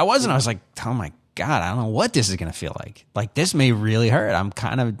I wasn't. I was like, oh my God, I don't know what this is going to feel like. Like this may really hurt. I'm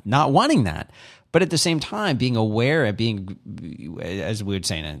kind of not wanting that. But at the same time, being aware of as we would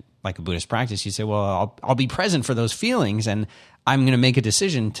say in a Buddhist practice, you say, well, I'll be present for those feelings and I'm going to make a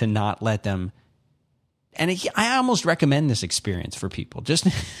decision to not let them. And I almost recommend this experience for people, just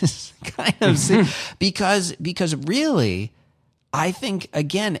kind of because really, I think,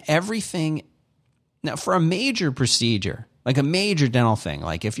 again, everything now for a major procedure, like a major dental thing,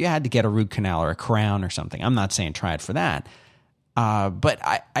 like if you had to get a root canal or a crown or something, I'm not saying try it for that. But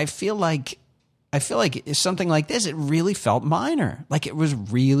I feel like something like this, it really felt minor. Like it was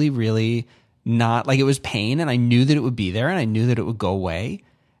really, really not like it was pain, and I knew that it would be there and I knew that it would go away.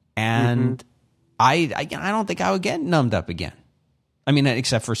 And I don't think I would get numbed up again. I mean,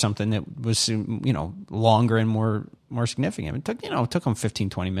 except for something that was, longer and more significant. It took them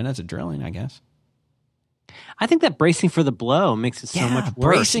 15, 20 minutes of drilling, I guess. I think that bracing for the blow makes it so much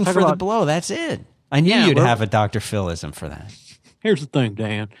worse. Bracing for the blow, that's it. I knew you'd have a Dr. Philism for that. Here's the thing,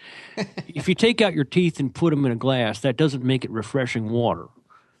 Dan. If you take out your teeth and put them in a glass, that doesn't make it refreshing water.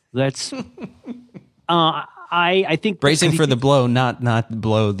 That's... I think... Bracing for the blow, not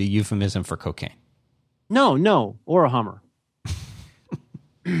blow the euphemism for cocaine. No, or a Hummer.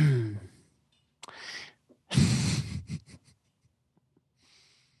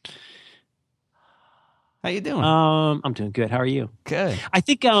 How you doing? I'm doing good. How are you? Good. I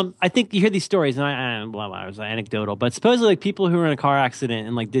think you hear these stories, and I was anecdotal, but supposedly people who were in a car accident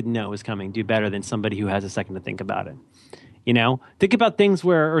and didn't know it was coming do better than somebody who has a second to think about it. You know, think about things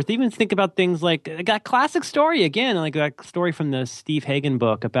where, or even think about things like that classic story again, like that story from the Steve Hagen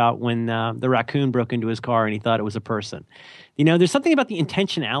book about when the raccoon broke into his car and he thought it was a person. You know, there's something about the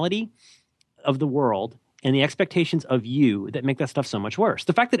intentionality of the world and the expectations of you that make that stuff so much worse.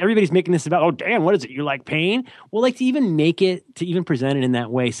 The fact that everybody's making this about, oh, Dan, what is it? You like pain? Well, like to even make it, to even present it in that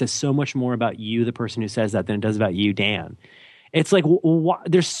way says so much more about you, the person who says that, than it does about you, Dan. It's like,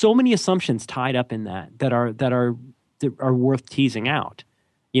 there's so many assumptions tied up in that are worth teasing out.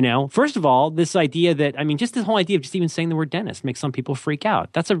 You know, first of all, this idea that, I mean, just this whole idea of just even saying the word dentist makes some people freak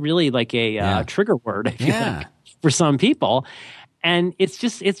out. That's a really like a trigger word, I feel like, for some people. And it's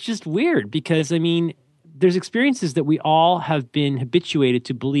just weird because, I mean, there's experiences that we all have been habituated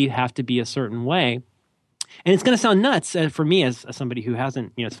to believe have to be a certain way. And it's going to sound nuts for me as somebody who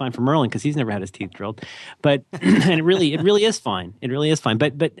hasn't, you know, it's fine for Merlin because he's never had his teeth drilled, but, and it really is fine. It really is fine.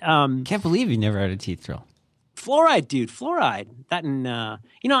 But, can't believe you never had a teeth drill. Fluoride, dude, fluoride. That and,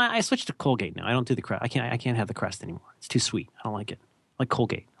 you know, I switched to Colgate now. I don't do the crest. I can't have the crest anymore. It's too sweet. I don't like it. I like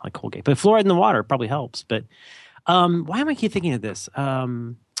Colgate. But fluoride in the water probably helps. But, why am I keep thinking of this?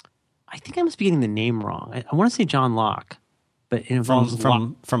 I think I must be getting the name wrong. I want to say John Locke, but it involves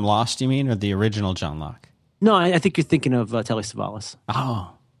from Lost, you mean, or the original John Locke? No, I think you're thinking of Telly Savalas.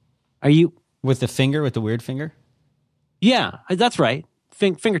 Oh, are you with the weird finger? Yeah, that's right.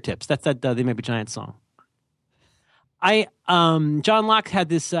 Fingertips. That's that They May Be Giant song. John Locke had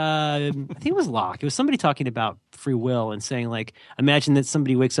this. I think it was Locke. It was somebody talking about free will and saying like, imagine that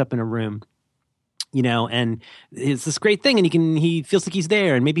somebody wakes up in a room, you know, and it's this great thing, and he feels like he's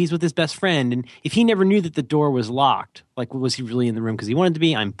there, and maybe he's with his best friend, and if he never knew that the door was locked, like was he really in the room because he wanted to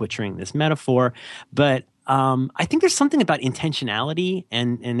be? I'm butchering this metaphor, but I think there's something about intentionality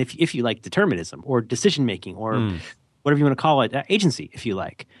and if you like determinism or decision making or whatever you want to call it, agency, if you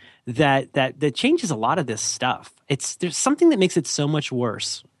like, that changes a lot of this stuff. There's something that makes it so much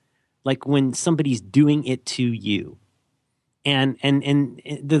worse, like when somebody's doing it to you. And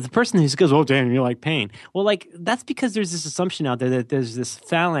the person who goes, oh, Dan, you like pain. Well, like, that's because there's this assumption out there that there's this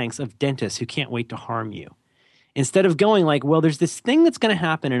phalanx of dentists who can't wait to harm you. Instead of going like, well, there's this thing that's going to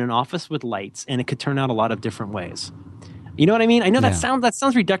happen in an office with lights, and it could turn out a lot of different ways. You know what I mean? I know that sounds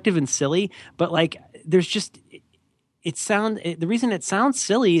reductive and silly, but like, there's just the reason it sounds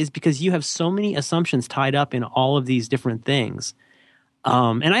silly is because you have so many assumptions tied up in all of these different things.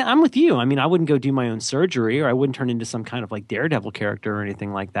 And I'm with you. I mean, I wouldn't go do my own surgery, or I wouldn't turn into some kind of like Daredevil character or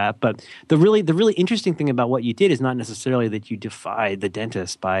anything like that. But the really interesting thing about what you did is not necessarily that you defied the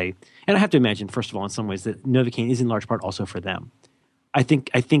dentist by, and I have to imagine, first of all, in some ways that Novocaine is in large part also for them. I think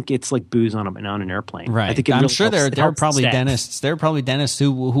it's like booze on an airplane. Right. I think I'm sure there are probably dentists. There are probably dentists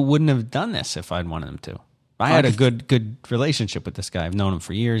who wouldn't have done this if I'd wanted them to. I had a good relationship with this guy. I've known him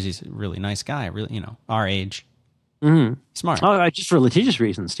for years. He's a really nice guy. Really, you know, our age. Mm-hmm. Smart. Oh, just for litigious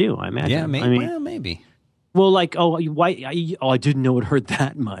reasons too, I imagine. Yeah, maybe. I mean, maybe. Well, like, why? I didn't know it hurt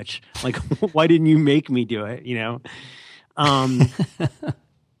that much. Like, why didn't you make me do it? You know.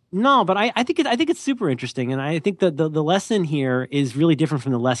 No, but I think it's super interesting, and I think that the lesson here is really different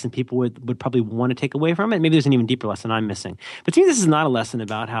from the lesson people would probably want to take away from it. Maybe there's an even deeper lesson I'm missing. But to me, this is not a lesson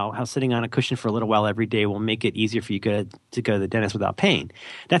about how sitting on a cushion for a little while every day will make it easier for you to go to the dentist without pain.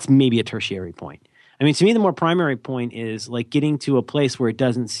 That's maybe a tertiary point. I mean, to me, the more primary point is like getting to a place where it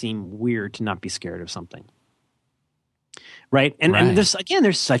doesn't seem weird to not be scared of something, right? And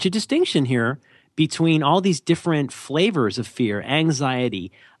there's such a distinction here between all these different flavors of fear,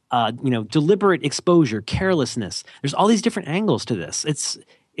 anxiety, deliberate exposure, carelessness. There's all these different angles to this.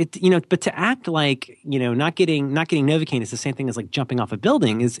 But to act like, not getting Novocaine is the same thing as like jumping off a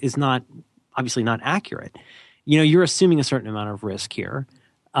building is not, obviously not accurate. You're assuming a certain amount of risk here.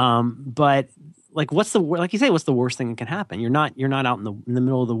 But like, what's the worst thing that can happen? You're not out in the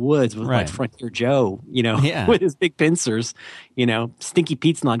middle of the woods with like Frontier Joe, with his big pincers, Stinky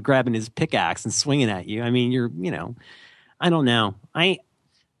Pete's not grabbing his pickaxe and swinging at you. I mean, I don't know.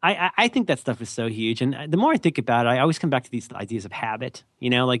 I think that stuff is so huge. And the more I think about it, I always come back to these ideas of habit,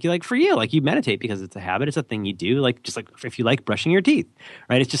 for you, like you meditate because it's a habit. It's a thing you do, like, just like if you like brushing your teeth,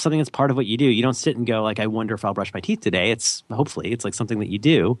 right? It's just something that's part of what you do. You don't sit and go like, I wonder if I'll brush my teeth today. Hopefully it's like something that you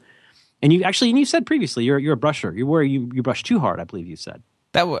do. And you said previously, you're a brusher. You brush too hard, I believe you said.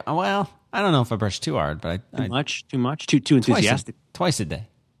 Well, I don't know if I brush too hard, but too much, too enthusiastic. Twice a day.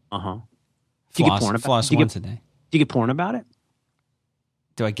 Uh-huh. Do you get porn about floss once a day. Do you get porn about it?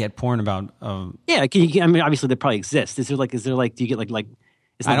 Do I get porn about? Yeah, obviously they probably exist. Is there like? Do you get like?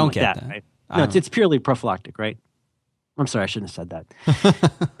 It's not I don't like get that. Right? No, it's purely prophylactic, right? I'm sorry, I shouldn't have said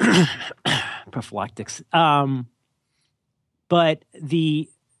that. Prophylactics. But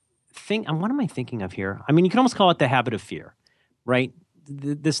what am I thinking of here? I mean, you can almost call it the habit of fear, right?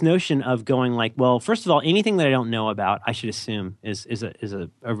 This notion of going like, well, first of all, anything that I don't know about, I should assume is a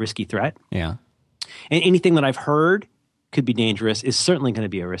risky threat. Yeah. And anything that I've heard could be dangerous is certainly going to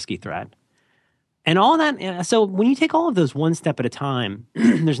be a risky threat. And all that. So when you take all of those one step at a time,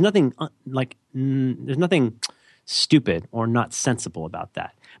 there's nothing there's nothing stupid or not sensible about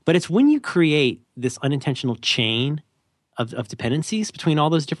that. But it's when you create this unintentional chain of dependencies between all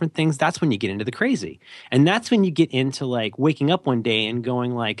those different things, that's when you get into the crazy. And that's when you get into like waking up one day and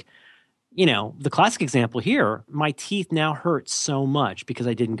going like, you know, the classic example here, my teeth now hurt so much because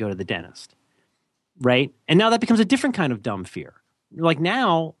I didn't go to the dentist. Right? And now that becomes a different kind of dumb fear. Like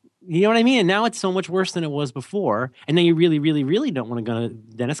now, you know what I mean? And now it's so much worse than it was before. And now you really, really, really don't want to go to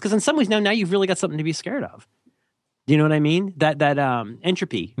the dentist because in some ways now you've really got something to be scared of. Do you know what I mean? That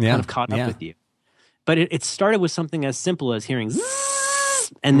entropy kind of caught up with you. But it started with something as simple as hearing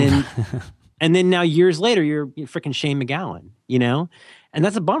zzz, and then and then now years later you're freaking Shane McGowan, you know? And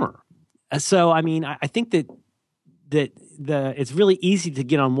that's a bummer. So I mean, I think that it's really easy to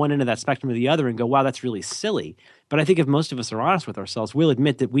get on one end of that spectrum or the other and go, wow, that's really silly. But I think if most of us are honest with ourselves, we'll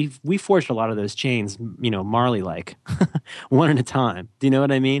admit that we forged a lot of those chains, you know, Marley-like, one at a time. Do you know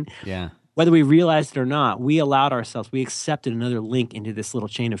what I mean? Yeah. Whether we realized it or not, we accepted another link into this little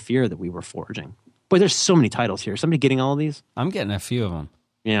chain of fear that we were forging. Boy, there's so many titles here. Somebody getting all of these? I'm getting a few of them.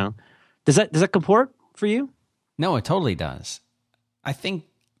 Yeah. Does that comport for you? No, it totally does. I think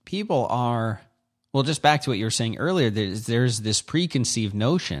people are, well, just back to what you were saying earlier, there's this preconceived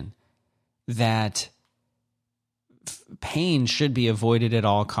notion that pain should be avoided at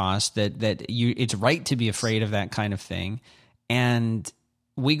all costs, that it's right to be afraid of that kind of thing. And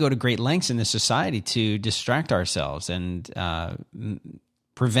we go to great lengths in this society to distract ourselves and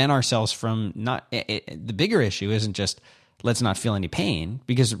prevent ourselves from the bigger issue isn't just let's not feel any pain,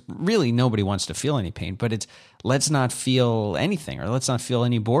 because really nobody wants to feel any pain, but it's let's not feel anything, or let's not feel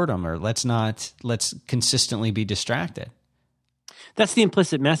any boredom, or let's consistently be distracted. That's the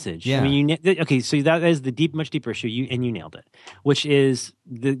implicit message. Yeah. I mean, okay, so that is the much deeper issue, and you nailed it, which is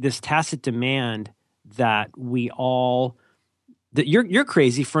this tacit demand that we all, that you're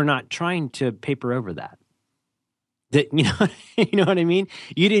crazy for not trying to paper over that. That you know what I mean?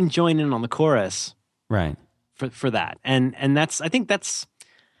 You didn't join in on the chorus, right? For that, and I think that's.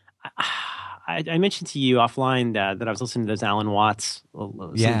 I mentioned to you offline that I was listening to those Alan Watts, some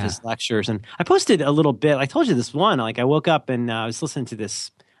of his lectures, and I posted a little bit. I told you this one. Like I woke up and I was listening to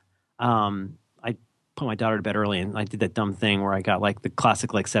this. I put my daughter to bed early, and I did that dumb thing where I got like the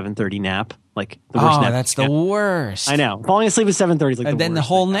classic like 7:30 nap, like the worst nap. That's the worst. I know. Falling asleep at 7:30 is like, and then the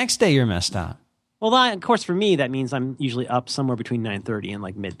whole next day you're messed up. Well, of course, for me that means I'm usually up somewhere between 9:30 and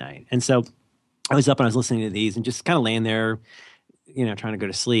like midnight, and so I was up and I was listening to these and just kind of laying there, you know, trying to go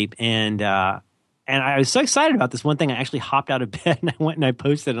to sleep. And I was so excited about this one thing. I actually hopped out of bed and I went and I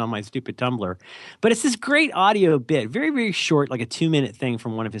posted it on my stupid Tumblr. But it's this great audio bit, very, very short, like a 2-minute thing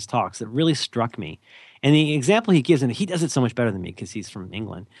from one of his talks that really struck me. And the example he gives, and he does it so much better than me because he's from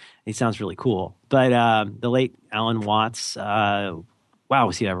England. He sounds really cool. But the late Alan Watts, wow,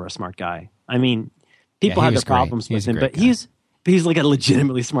 was he ever a smart guy? I mean, people had their problems with him, but he's like a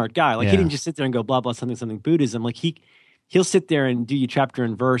legitimately smart guy. Like he didn't just sit there and go blah blah something Buddhism. Like he'll sit there and do you chapter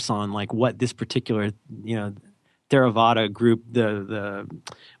and verse on like what this particular, you know, Theravada group, the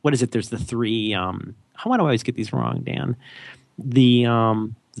what is it? There's the three. How do I always get these wrong, Dan?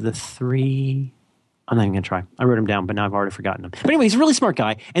 The three. I'm not even going to try. I wrote them down, but now I've already forgotten them. But anyway, he's a really smart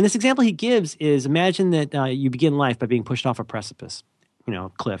guy. And this example he gives is imagine that you begin life by being pushed off a precipice, you know, a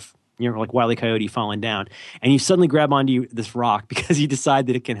cliff. You're like Wile E. Coyote falling down. And you suddenly grab onto this rock because you decide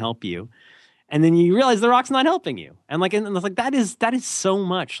that it can help you. And then you realize the rock's not helping you. And it's like that is so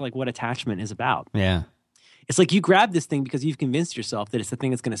much like what attachment is about. Yeah. It's like you grab this thing because you've convinced yourself that it's the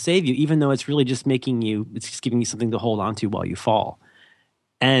thing that's going to save you, even though it's really just it's just giving you something to hold on to while you fall.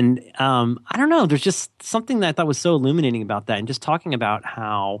 And I don't know, there's just something that I thought was so illuminating about that, and just talking about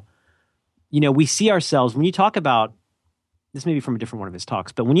how, you know, we see ourselves, when you talk about, this may be from a different one of his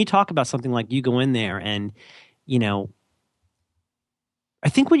talks, but when you talk about something like you go in there and, you know, I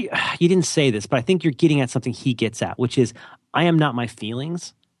think you didn't say this, but I think you're getting at something he gets at, which is, I am not my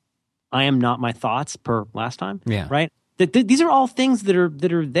feelings. I am not my thoughts, per last time. Yeah. Right? These are all things that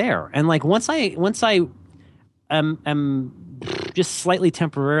are there. And like once I am just slightly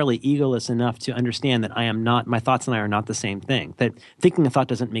temporarily egoless enough to understand that my thoughts and I are not the same thing, that thinking a thought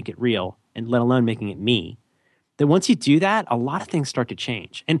doesn't make it real, and let alone making it me, that once you do that, a lot of things start to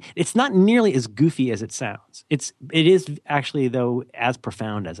change. And it's not nearly as goofy as it sounds. It is actually, though, as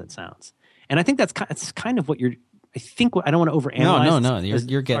profound as it sounds. And I think that's kind of what you're I think I don't want to overanalyze. No.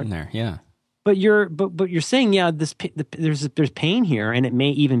 You're getting there. Yeah. But you're saying, yeah, there's pain here, and it may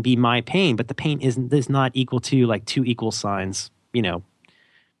even be my pain, but the pain is not equal to like two equal signs,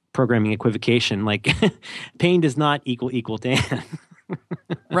 programming equivocation. Like pain does not equal Dan.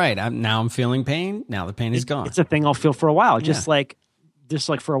 Right. I'm feeling pain. Now the pain is gone. It's a thing I'll feel for a while. Just like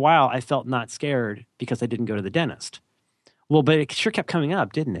for a while, I felt not scared because I didn't go to the dentist. Well, but it sure kept coming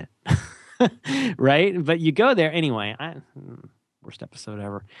up, didn't it? Right? But you go there anyway. Worst episode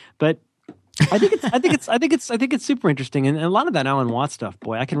ever. But I think it's super interesting, and a lot of that Alan Watts stuff.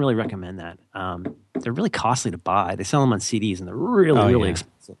 Boy, I can really recommend that. They're really costly to buy. They sell them on CDs, and they're really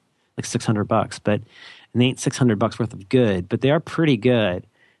expensive, like $600. But they ain't $600 worth of good, but they are pretty good.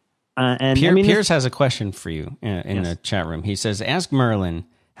 And Piers has a question for you in the chat room. He says, "Ask Merlin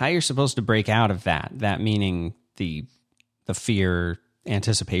how you're supposed to break out of that. That meaning the fear."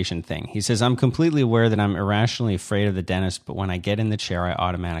 Anticipation thing. He says, "I'm completely aware that I'm irrationally afraid of the dentist, but when I get in the chair, I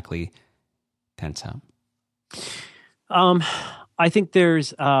automatically tense up." I think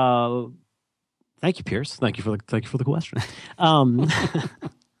there's. Thank you, Pierce. Thank you for the question.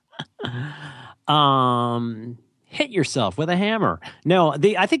 Hit yourself with a hammer. No,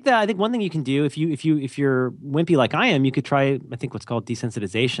 I think one thing you can do if you're wimpy like I am, you could try I think what's called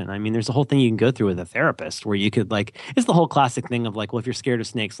desensitization. I mean, there's a whole thing you can go through with a therapist where you could it's the whole classic thing of well, if you're scared of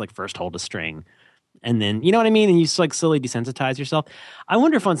snakes, first hold a string, and then you know what I mean, and you just slowly desensitize yourself. I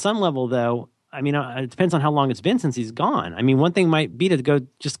wonder if on some level though, I mean, it depends on how long it's been since he's gone. I mean, one thing might be to go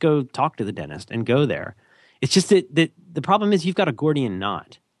talk to the dentist and go there. It's just that the problem is you've got a Gordian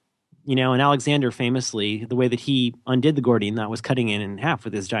knot. And Alexander famously, the way that he undid the Gordian knot was cutting it in half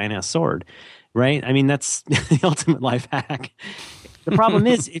with his giant-ass sword, right? I mean, that's the ultimate life hack. The problem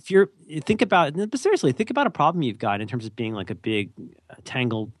is think about a problem you've got in terms of being like a big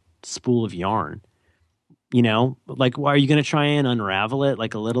tangled spool of yarn. Are you going to try and unravel it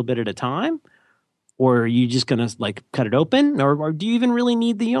a little bit at a time? Or are you just going to cut it open? Or do you even really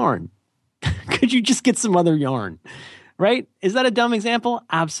need the yarn? Could you just get some other yarn? Right? Is that a dumb example?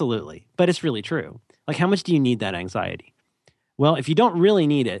 Absolutely. But it's really true. How much do you need that anxiety? Well, if you don't really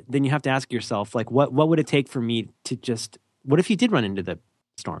need it, then you have to ask yourself, what would it take for me to what if you did run into the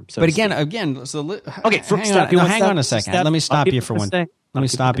storm? So but again, so okay, hang on a second. Let me stop you for one. Let me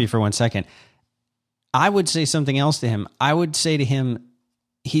stop you for 1 second. I would say something else to him. I would say to him,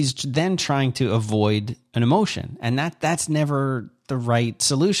 he's then trying to avoid an emotion, and that's never the right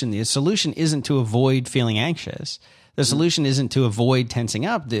solution. The solution isn't to avoid feeling anxious. The solution isn't to avoid tensing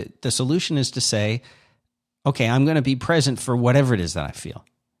up. The solution is to say, okay, I'm going to be present for whatever it is that I feel.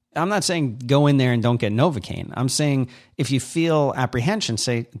 I'm not saying go in there and don't get Novocaine. I'm saying if you feel apprehension,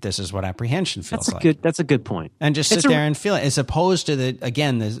 say, this is what apprehension feels like. That's a good point. And just sit there and feel it. As opposed to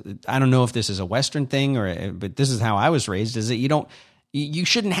I don't know if this is a Western thing, but this is how I was raised, is that you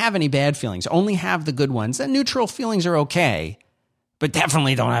shouldn't have any bad feelings. Only have the good ones. The neutral feelings are okay, but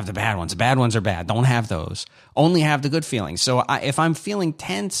definitely don't have the bad ones. The bad ones are bad. Don't have those. Only have the good feelings. So if I'm feeling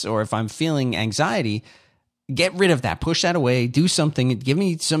tense or if I'm feeling anxiety, get rid of that. Push that away. Do something. Give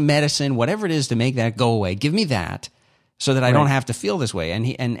me some medicine, whatever it is to make that go away. Give me that so that I don't have to feel this way.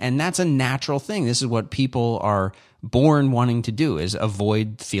 And that's a natural thing. This is what people are born wanting to do, is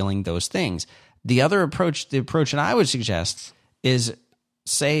avoid feeling those things. The approach that I would suggest is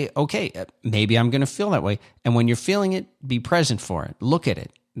say, okay, maybe I'm going to feel that way. And when you're feeling it, be present for it. Look at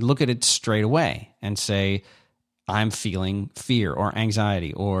it. Look at it straight away and say, I'm feeling fear or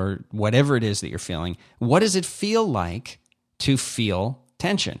anxiety or whatever it is that you're feeling. What does it feel like to feel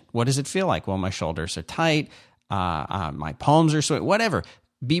tension? What does it feel like? Well, my shoulders are tight. My palms are sweaty, whatever.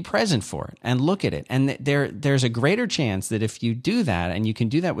 Be present for it and look at it. And there's a greater chance that if you do that, and you can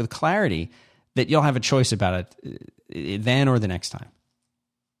do that with clarity, that you'll have a choice about it then or the next time.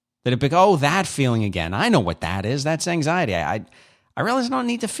 That that feeling again. I know what that is. That's anxiety. I realize I don't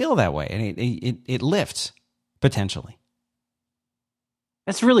need to feel that way. And it lifts potentially.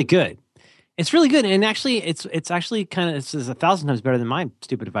 That's really good. It's really good. And actually, it's actually it's 1,000 times better than my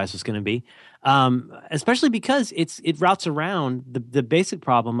stupid advice was going to be. Especially because it routes around the basic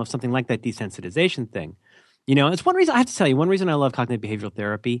problem of something like that desensitization thing. It's one reason I have to tell you, one reason I love cognitive behavioral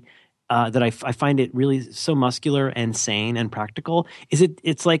therapy, that I find it really so muscular and sane and practical, is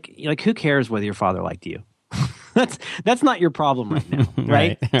it's like who cares whether your father liked you? That's not your problem right now,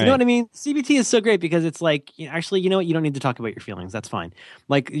 right? You know what I mean? CBT is so great because it's actually, you know what? You don't need to talk about your feelings. That's fine.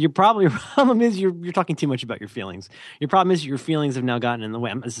 Your problem is you're talking too much about your feelings. Your problem is your feelings have now gotten in the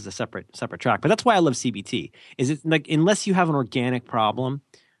way. This is a separate track, but that's why I love CBT. Is it unless you have an organic problem,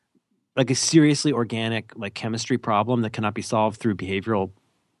 a seriously organic chemistry problem that cannot be solved through behavioral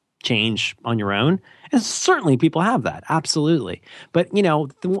change on your own. And certainly people have that, absolutely. But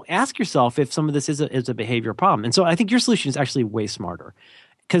ask yourself if some of this is a behavioral problem. And so I think your solution is actually way smarter.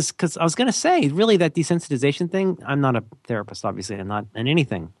 Because I was going to say, really, that desensitization thing, I'm not a therapist, obviously. I'm not in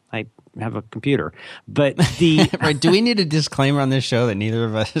anything. I have a computer. But right, do we need a disclaimer on this show that neither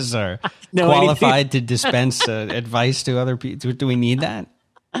of us are qualified to dispense advice to other people? Do we need that?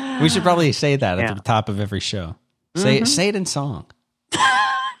 We should probably say that at the top of every show. Say it in song.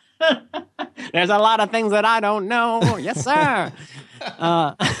 There's a lot of things that I don't know. Yes, sir.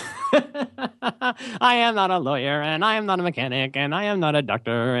 I am not a lawyer, and I am not a mechanic, and I am not a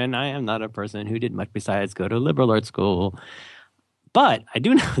doctor, and I am not a person who did much besides go to liberal arts school. But I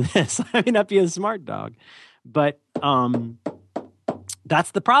do know this. I may not be a smart dog. But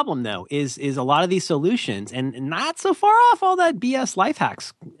that's the problem, though, is a lot of these solutions, and not so far off all that BS life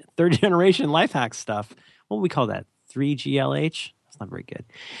hacks, third generation life hack stuff. What do we call that? 3GLH? That's not very good.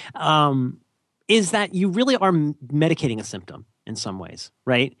 Is that you really are medicating a symptom in some ways,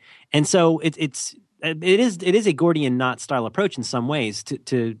 right? And so it is a Gordian knot style approach in some ways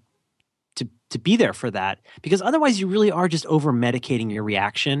to be there for that, because otherwise you really are just over medicating your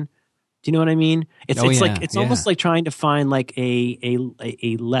reaction. Do you know what I mean? It's almost like trying to find like a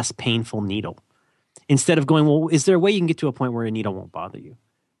less painful needle instead of going, well, is there a way you can get to a point where a needle won't bother you?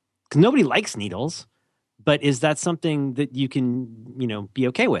 Because nobody likes needles. But is that something that you can, be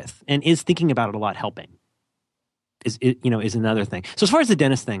okay with? And is thinking about it a lot helping? Is another thing. So as far as the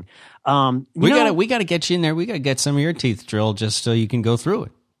dentist thing, we got to get you in there. We got to get some of your teeth drilled just so you can go through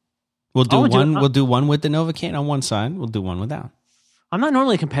it. We'll do one. We'll do one with the Novocaine on one side. We'll do one without. I'm not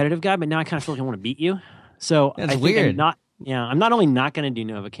normally a competitive guy, but now I kind of feel like I want to beat you. So that's weird. I'm not only not going to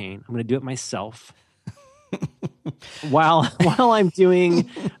do Novocaine, I'm going to do it myself. while I'm doing,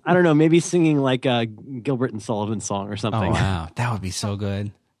 I don't know, maybe singing like a Gilbert and Sullivan song or something. Oh, wow. That would be so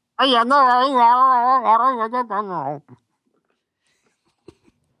good. It's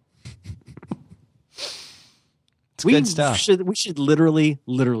good stuff. We should literally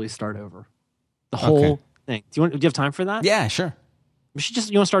start over. The whole thing. Do you have time for that? Yeah, sure. You want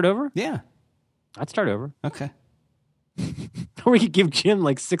to start over? Yeah. I'd start over. Okay. Or we could give Jim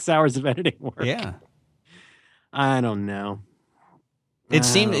like 6 hours of editing work. Yeah. I don't know. It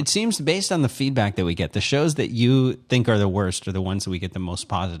seems based on the feedback that we get, the shows that you think are the worst are the ones that we get the most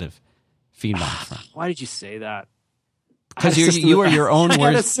positive feedback from. Why did you say that? Because you are your own worst. I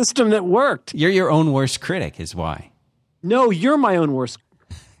had a system that worked. You're your own worst critic, is why. No, you're my own worst.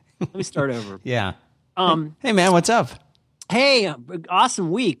 Let me start over. Yeah. Hey man, what's up? Hey,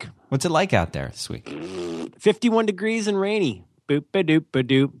 awesome week. What's it like out there this week? 51 degrees and rainy. Boop ba doop ba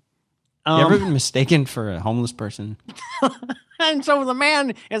doop. You ever been mistaken for a homeless person? And so the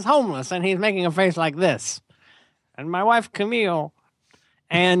man is homeless, and he's making a face like this. And my wife, Camille.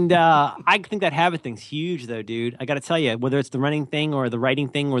 And I think that habit thing's huge, though, dude. I got to tell you, whether it's the running thing or the writing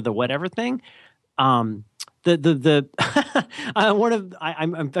thing or the whatever thing, I've become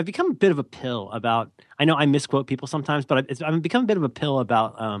a bit of a pill about. I know I misquote people sometimes, but I've become a bit of a pill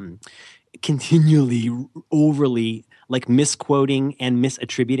about continually overly like misquoting and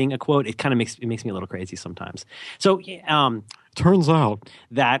misattributing a quote. It kind of makes me a little crazy sometimes. So turns out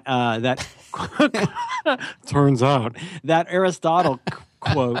that Aristotle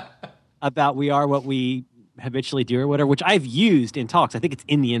quote about "we are what we habitually do" or whatever, which I've used in talks. I think it's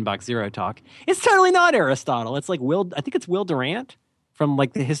in the Inbox Zero talk. It's totally not Aristotle. It's like I think it's Will Durant from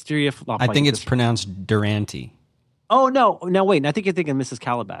like the history of. I think it's pronounced Duranty. Oh no! Wait. I think you're thinking Mrs.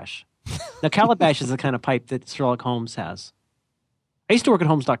 Calabash. Now Calabash is the kind of pipe that Sherlock Holmes has. I used to work at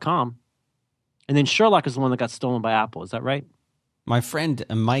Holmes.com, and then Sherlock is the one that got stolen by Apple. Is that right? My friend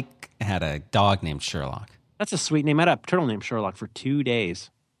Mike had a dog named Sherlock. That's a sweet name. I had a turtle named Sherlock for 2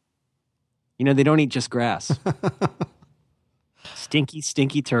 days. They don't eat just grass.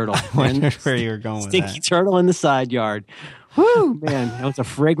 Stinky turtle. I wondered where you were going with that. Stinky turtle in the side yard. Woo, man, that was a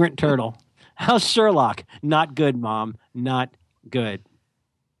fragrant turtle. How's Sherlock? Not good, Mom. Not good.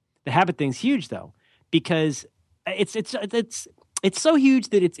 The habit thing's huge though, because it's so huge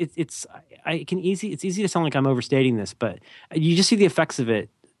that it's easy to sound like I'm overstating this, but you just see the effects of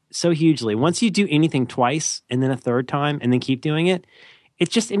it so hugely. Once you do anything twice and then a third time and then keep doing it,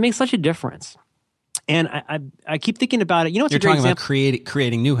 it makes such a difference. And I keep thinking about it. You're talking about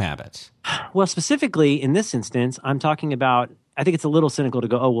creating new habits. Well, specifically in this instance, I'm talking about. I think it's a little cynical to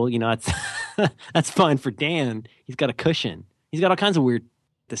go, oh well, that's fine for Dan. He's got a cushion. He's got all kinds of weird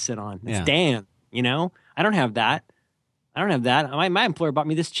to sit on. It's Dan. I don't have that. My employer bought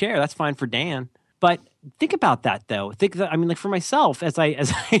me this chair. That's fine for Dan. But think about that though. Like for myself, as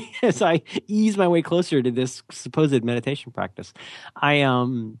I ease my way closer to this supposed meditation practice, I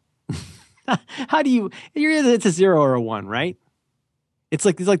How do you're either it's a 0 or a 1, right? It's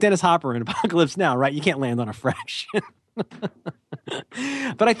like Dennis Hopper in Apocalypse Now, right? You can't land on a fraction.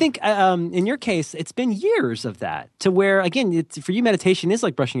 But I think in your case, it's been years of that to where, again, for you, meditation is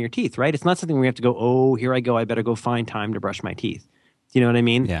like brushing your teeth, right? It's not something where you have to go, oh, here I go. I better go find time to brush my teeth. Do you know what I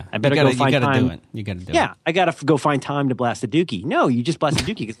mean? Yeah. I better go find time. You got to do it. You got to do it. Yeah. I got to go find time to blast a dookie. No, you just blast a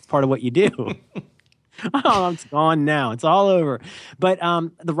dookie because it's part of what you do. Oh, it's gone now. It's all over. But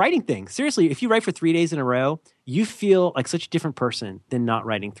the writing thing, seriously, if you write for 3 days in a row, you feel like such a different person than not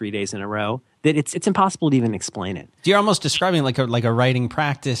writing 3 days in a row that it's impossible to even explain it. You're almost describing like a writing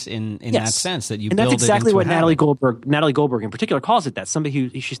practice in that sense that you and build that's exactly it into what a Natalie habit. Goldberg in particular calls it that. Somebody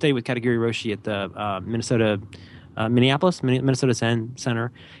who she studied with Katagiri Roshi at the Minnesota Zen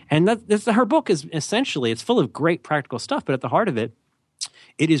Center. And that's her book is essentially, it's full of great practical stuff, but at the heart of it,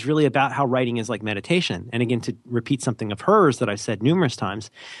 it is really about how writing is like meditation. And again, to repeat something of hers that I've said numerous times,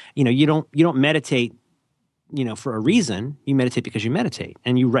 you don't meditate, for a reason. You meditate because you meditate,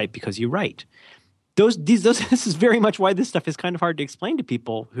 and you write because you write. This is very much why this stuff is kind of hard to explain to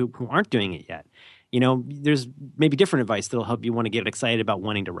people who aren't doing it yet. There's maybe different advice that'll help you want to get excited about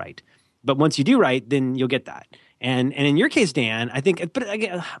wanting to write. But once you do write, then you'll get that. And in your case, Dan, I think, but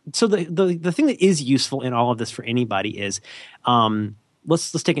again, so the thing that is useful in all of this for anybody is,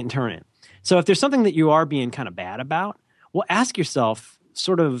 let's take it and turn it. So if there's something that you are being kind of bad about, well, ask yourself,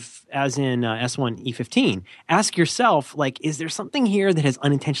 sort of as in S1 E15, ask yourself, like, is there something here that has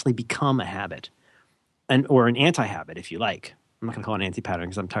unintentionally become a habit, or an anti-habit, if you like? I'm not going to call it an anti-pattern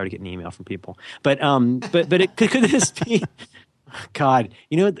because I'm tired of getting email from people. But it could this be? God,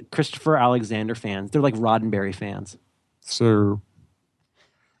 the Christopher Alexander fans, they're like Roddenberry fans. So,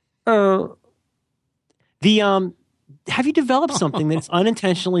 have you developed something that's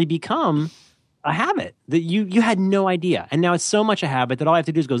unintentionally become a habit that you had no idea, and now it's so much a habit that all I have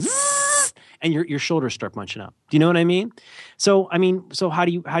to do is go zzz, and your shoulders start bunching up? Do you know what I mean? So how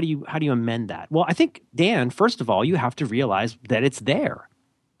do you amend that? Well, I think, Dan, first of all, you have to realize that it's there.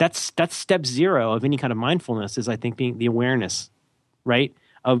 That's step 0 of any kind of mindfulness, is I think being the awareness, right,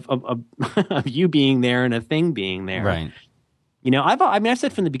 of of you being there and a thing being there. Right. I've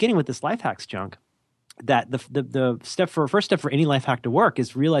said from the beginning with this life hacks junk that the first step for any life hack to work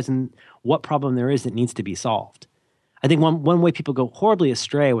is realizing what problem there is that needs to be solved. I think one way people go horribly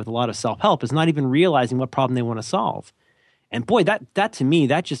astray with a lot of self-help is not even realizing what problem they want to solve. And boy, that to me,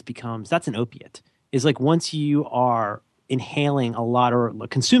 that's an opiate. Is like once you are inhaling a lot or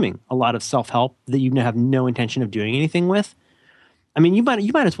consuming a lot of self-help that you have no intention of doing anything with, I mean, you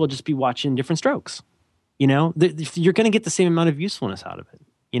might as well just be watching Different Strokes. You're going to get the same amount of usefulness out of it,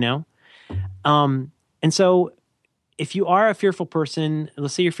 And so if you are a fearful person,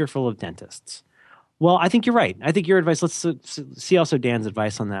 let's say you're fearful of dentists. Well, I think you're right. I think your advice, let's see also Dan's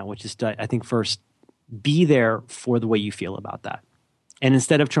advice on that, which is to, I think, first, be there for the way you feel about that. And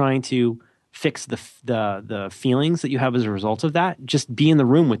instead of trying to fix the feelings that you have as a result of that, just be in the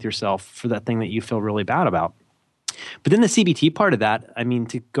room with yourself for that thing that you feel really bad about. But then the CBT part of that, I mean,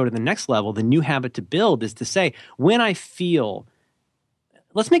 to go to the next level, the new habit to build is to say, when I feel,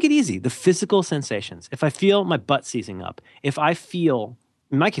 let's make it easy, the physical sensations. If I feel my butt seizing up, if I feel,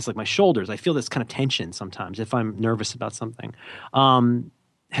 in my case, like my shoulders, I feel this kind of tension sometimes if I'm nervous about something.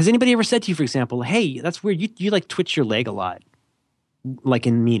 Has anybody ever said to you, for example, hey, that's weird, you like twitch your leg a lot, like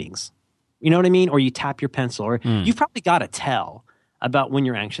in meetings? You know what I mean? Or you tap your pencil, or you've probably got to tell about when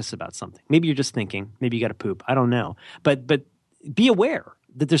you're anxious about something. Maybe you're just thinking, maybe you got to poop. I don't know. But be aware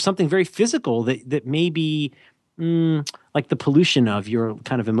that there's something very physical that may be like the pollution of your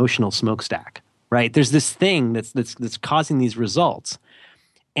kind of emotional smokestack, right? There's this thing that's causing these results.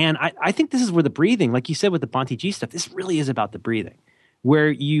 And I think this is where the breathing, like you said with the Bhante G stuff, this really is about the breathing, where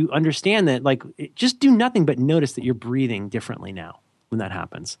you understand that, like, just do nothing but notice that you're breathing differently now when that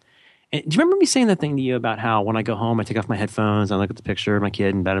happens. And do you remember me saying that thing to you about how when I go home, I take off my headphones, I look at the picture of my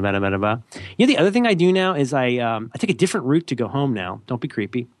kid, and blah, blah, blah, blah, blah. The other thing I do now is I take a different route to go home now. Don't be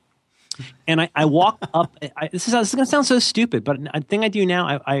creepy. And I walk up. This is going to sound so stupid, but a thing I do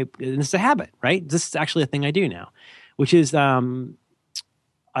now, this is a habit, right? This is actually a thing I do now, which is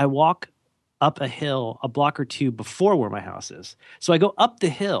I walk up a hill a block or two before where my house is. So I go up the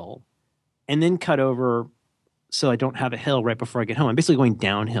hill and then cut over so I don't have a hill right before I get home. I'm basically going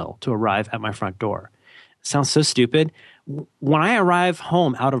downhill to arrive at my front door. It sounds so stupid. When I arrive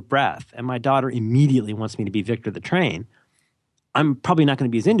home out of breath and my daughter immediately wants me to be Victor the Train, I'm probably not going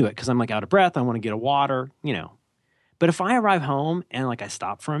to be as into it because I'm like out of breath. I want to get a water, But if I arrive home and like I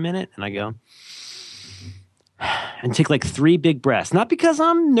stop for a minute and I go, and take like 3 big breaths. Not because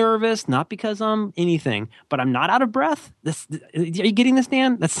I'm nervous, not because I'm anything, but I'm not out of breath. Are you getting this,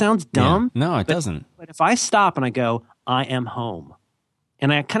 Dan? That sounds dumb. Yeah. No, it doesn't. But if I stop and I go, I am home,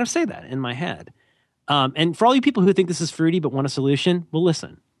 and I kind of say that in my head. And for all you people who think this is fruity but want a solution, well,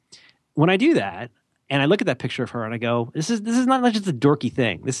 listen. When I do that, and I look at that picture of her and I go, this is not just a dorky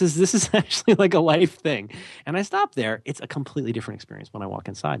thing. This is actually like a life thing. And I stop there. It's a completely different experience when I walk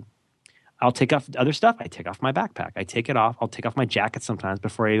inside. I'll take off other stuff. I take off my backpack. I take it off. I'll take off my jacket sometimes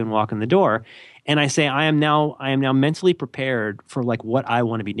before I even walk in the door. And I say, I am now mentally prepared for like what I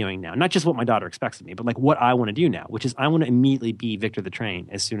want to be doing now. Not just what my daughter expects of me, but like what I want to do now, which is I want to immediately be Victor the Train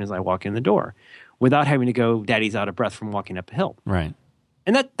as soon as I walk in the door without having to go daddy's out of breath from walking up a hill. Right.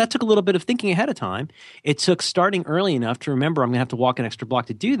 And that took a little bit of thinking ahead of time. It took starting early enough to remember I'm going to have to walk an extra block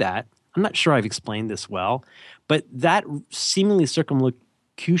to do that. I'm not sure I've explained this well, but that seemingly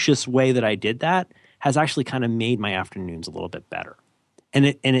circumlocucious way that I did that has actually kind of made my afternoons a little bit better. And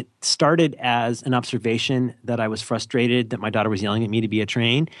it started as an observation that I was frustrated that my daughter was yelling at me to be a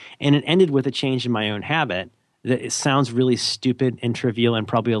train, and it ended with a change in my own habit that it sounds really stupid and trivial and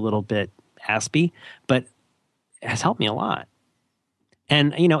probably a little bit aspy, but it has helped me a lot.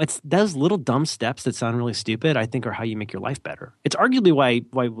 And, it's those little dumb steps that sound really stupid, I think, are how you make your life better. It's arguably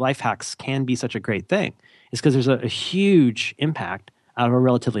why life hacks can be such a great thing, is because there's a huge impact out of a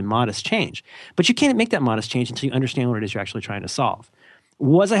relatively modest change. But you can't make that modest change until you understand what it is you're actually trying to solve.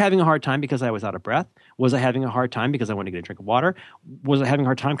 Was I having a hard time because I was out of breath? Was I having a hard time because I wanted to get a drink of water? Was I having a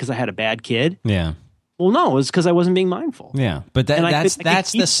hard time because I had a bad kid? Yeah. Well, no, it was because I wasn't being mindful. Yeah, but that's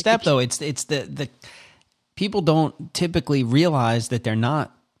the step, though. It's the people don't typically realize that they're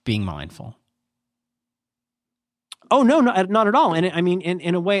not being mindful. Oh no, not at all. And I mean,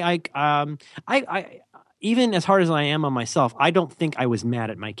 in a way, I even as hard as I am on myself, I don't think I was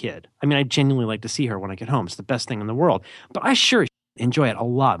mad at my kid. I mean, I genuinely like to see her when I get home. It's the best thing in the world. But I sure enjoy it a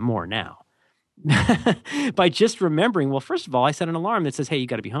lot more now. By just remembering, well, first of all, I set an alarm that says, hey, you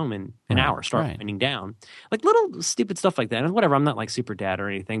got to be home in an hour, start winding down. Like little stupid stuff like that. And whatever, I'm not like super dad or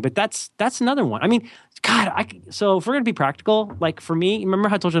anything, but that's another one. I mean, God, so if we're going to be practical, like for me, remember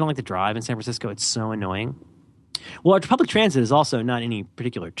how I told you I don't like to drive in San Francisco? It's so annoying. Well, our public transit is also not any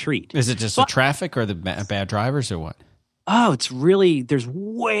particular treat. Is it just the traffic or the bad drivers or what? Oh, it's really, there's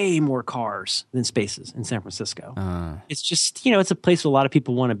way more cars than spaces in San Francisco. It's just, it's a place where a lot of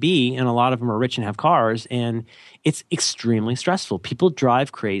people want to be, and a lot of them are rich and have cars, and it's extremely stressful. People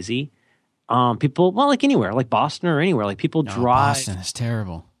drive crazy. Like anywhere, like Boston or anywhere, like people drive. Boston is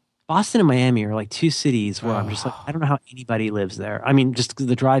terrible. Boston and Miami are like two cities where I'm just like, I don't know how anybody lives there. I mean, just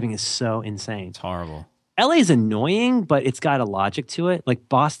the driving is so insane. It's horrible. LA is annoying, but it's got a logic to it. Like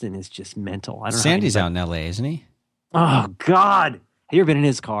Boston is just mental. I don't know. Sandy's out in LA, isn't he? Oh God! Have you ever been in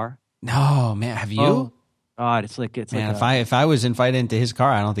his car? No, man. Have you? Oh, God, it's like if I was invited into his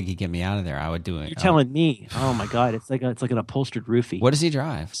car, I don't think he'd get me out of there. I would do it. You're telling me? Oh my God! It's like an upholstered roofie. What does he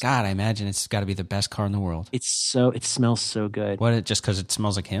drive? God, I imagine it's got to be the best car in the world. It smells so good. What? Just because it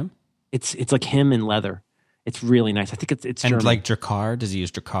smells like him? It's like him in leather. It's really nice. I think it's and German. Like Drakkar. Does he use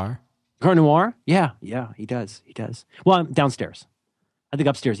Drakkar? Drakkar Noir? Yeah, he does. Well, I'm downstairs. I think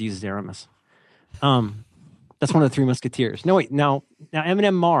upstairs he uses Aramis. That's one of the Three Musketeers. No, wait. Now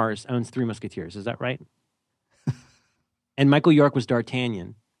Eminem Mars owns Three Musketeers. Is that right? And Michael York was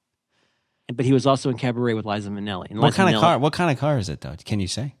D'Artagnan, but he was also in Cabaret with Liza Minnelli. What kind of car? What kind of car is it, though? Can you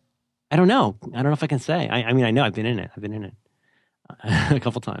say? I don't know. I don't know if I can say. I mean, I know I've been in it. A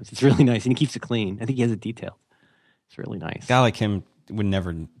couple times. It's really nice, and he keeps it clean. I think he has it detailed. It's really nice. A guy like him would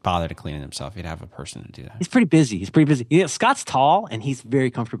never bother to clean it himself. He'd have a person to do that. He's pretty busy. Scott's tall, and he's very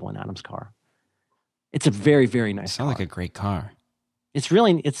comfortable in Adam's car. It's a very, very nice car. Sounds like a great car. It's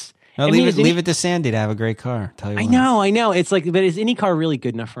really, No, leave it to Sandy to have a great car. Tell you I what. know. It's like, but is any car really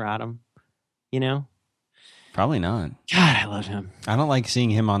good enough for Adam? Probably not. God, I love him. I don't like seeing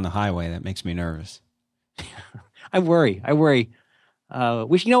him on the highway. That makes me nervous. I worry. When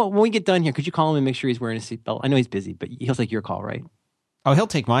we get done here, could you call him and make sure he's wearing a seatbelt? I know he's busy, but he'll take your call, right? Oh, he'll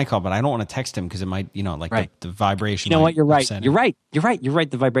take my call, but I don't want to text him because it might, the vibration. You know what? You're right. You're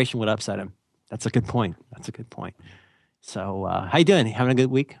right. The vibration would upset him. That's a good point. So, how you doing? Having a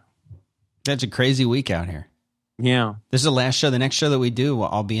good week? That's a crazy week out here. Yeah. This is the last show. The next show that we do,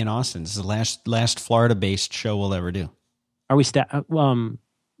 I'll be in Austin. This is the last Florida-based show we'll ever do. Are we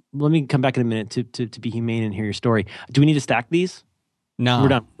let me come back in a minute to be humane and hear your story. Do we need to stack these? No. We're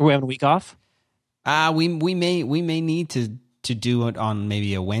done. Are we having a week off? We may need to do it on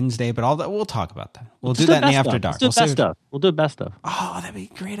maybe a Wednesday, but we'll talk about that. We'll do that in the after dark. We'll do it best of. Oh, that'd be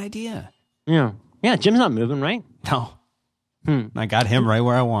a great idea. Yeah. Jim's not moving, right? No. I got him right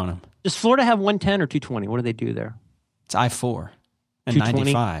where I want him. Does Florida have 110 or 220? What do they do there? It's I-4 and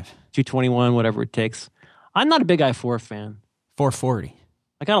 220? 95. 221, whatever it takes. I'm not a big I-4 fan. 440.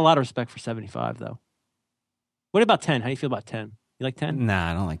 I got a lot of respect for 75, though. What about 10? How do you feel about 10? You like 10?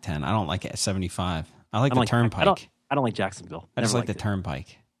 Nah, I don't like 10. I don't like 75. I like the Turnpike. I don't like Jacksonville. I just Never like the liked it.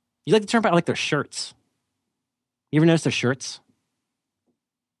 Turnpike. You like the Turnpike? I like their shirts. You ever notice their shirts?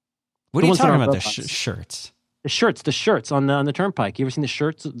 What The are you ones that talking aren't about, the robots. shirts? The shirts on the Turnpike. You ever seen the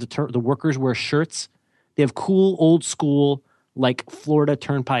shirts? The workers wear shirts. They have cool, old school, like Florida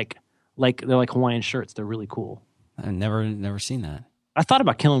Turnpike. Like they're like Hawaiian shirts. They're really cool. I've never seen that. I thought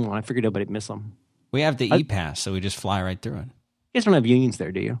about killing one. I figured nobody'd miss them. We have the E-Pass, so we just fly right through it. You guys don't have unions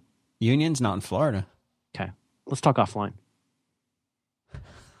there, do you? Union's not in Florida. Okay. Let's talk offline.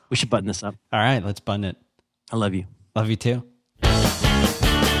 We should button this up. All right, let's button it. I love you. Love you too.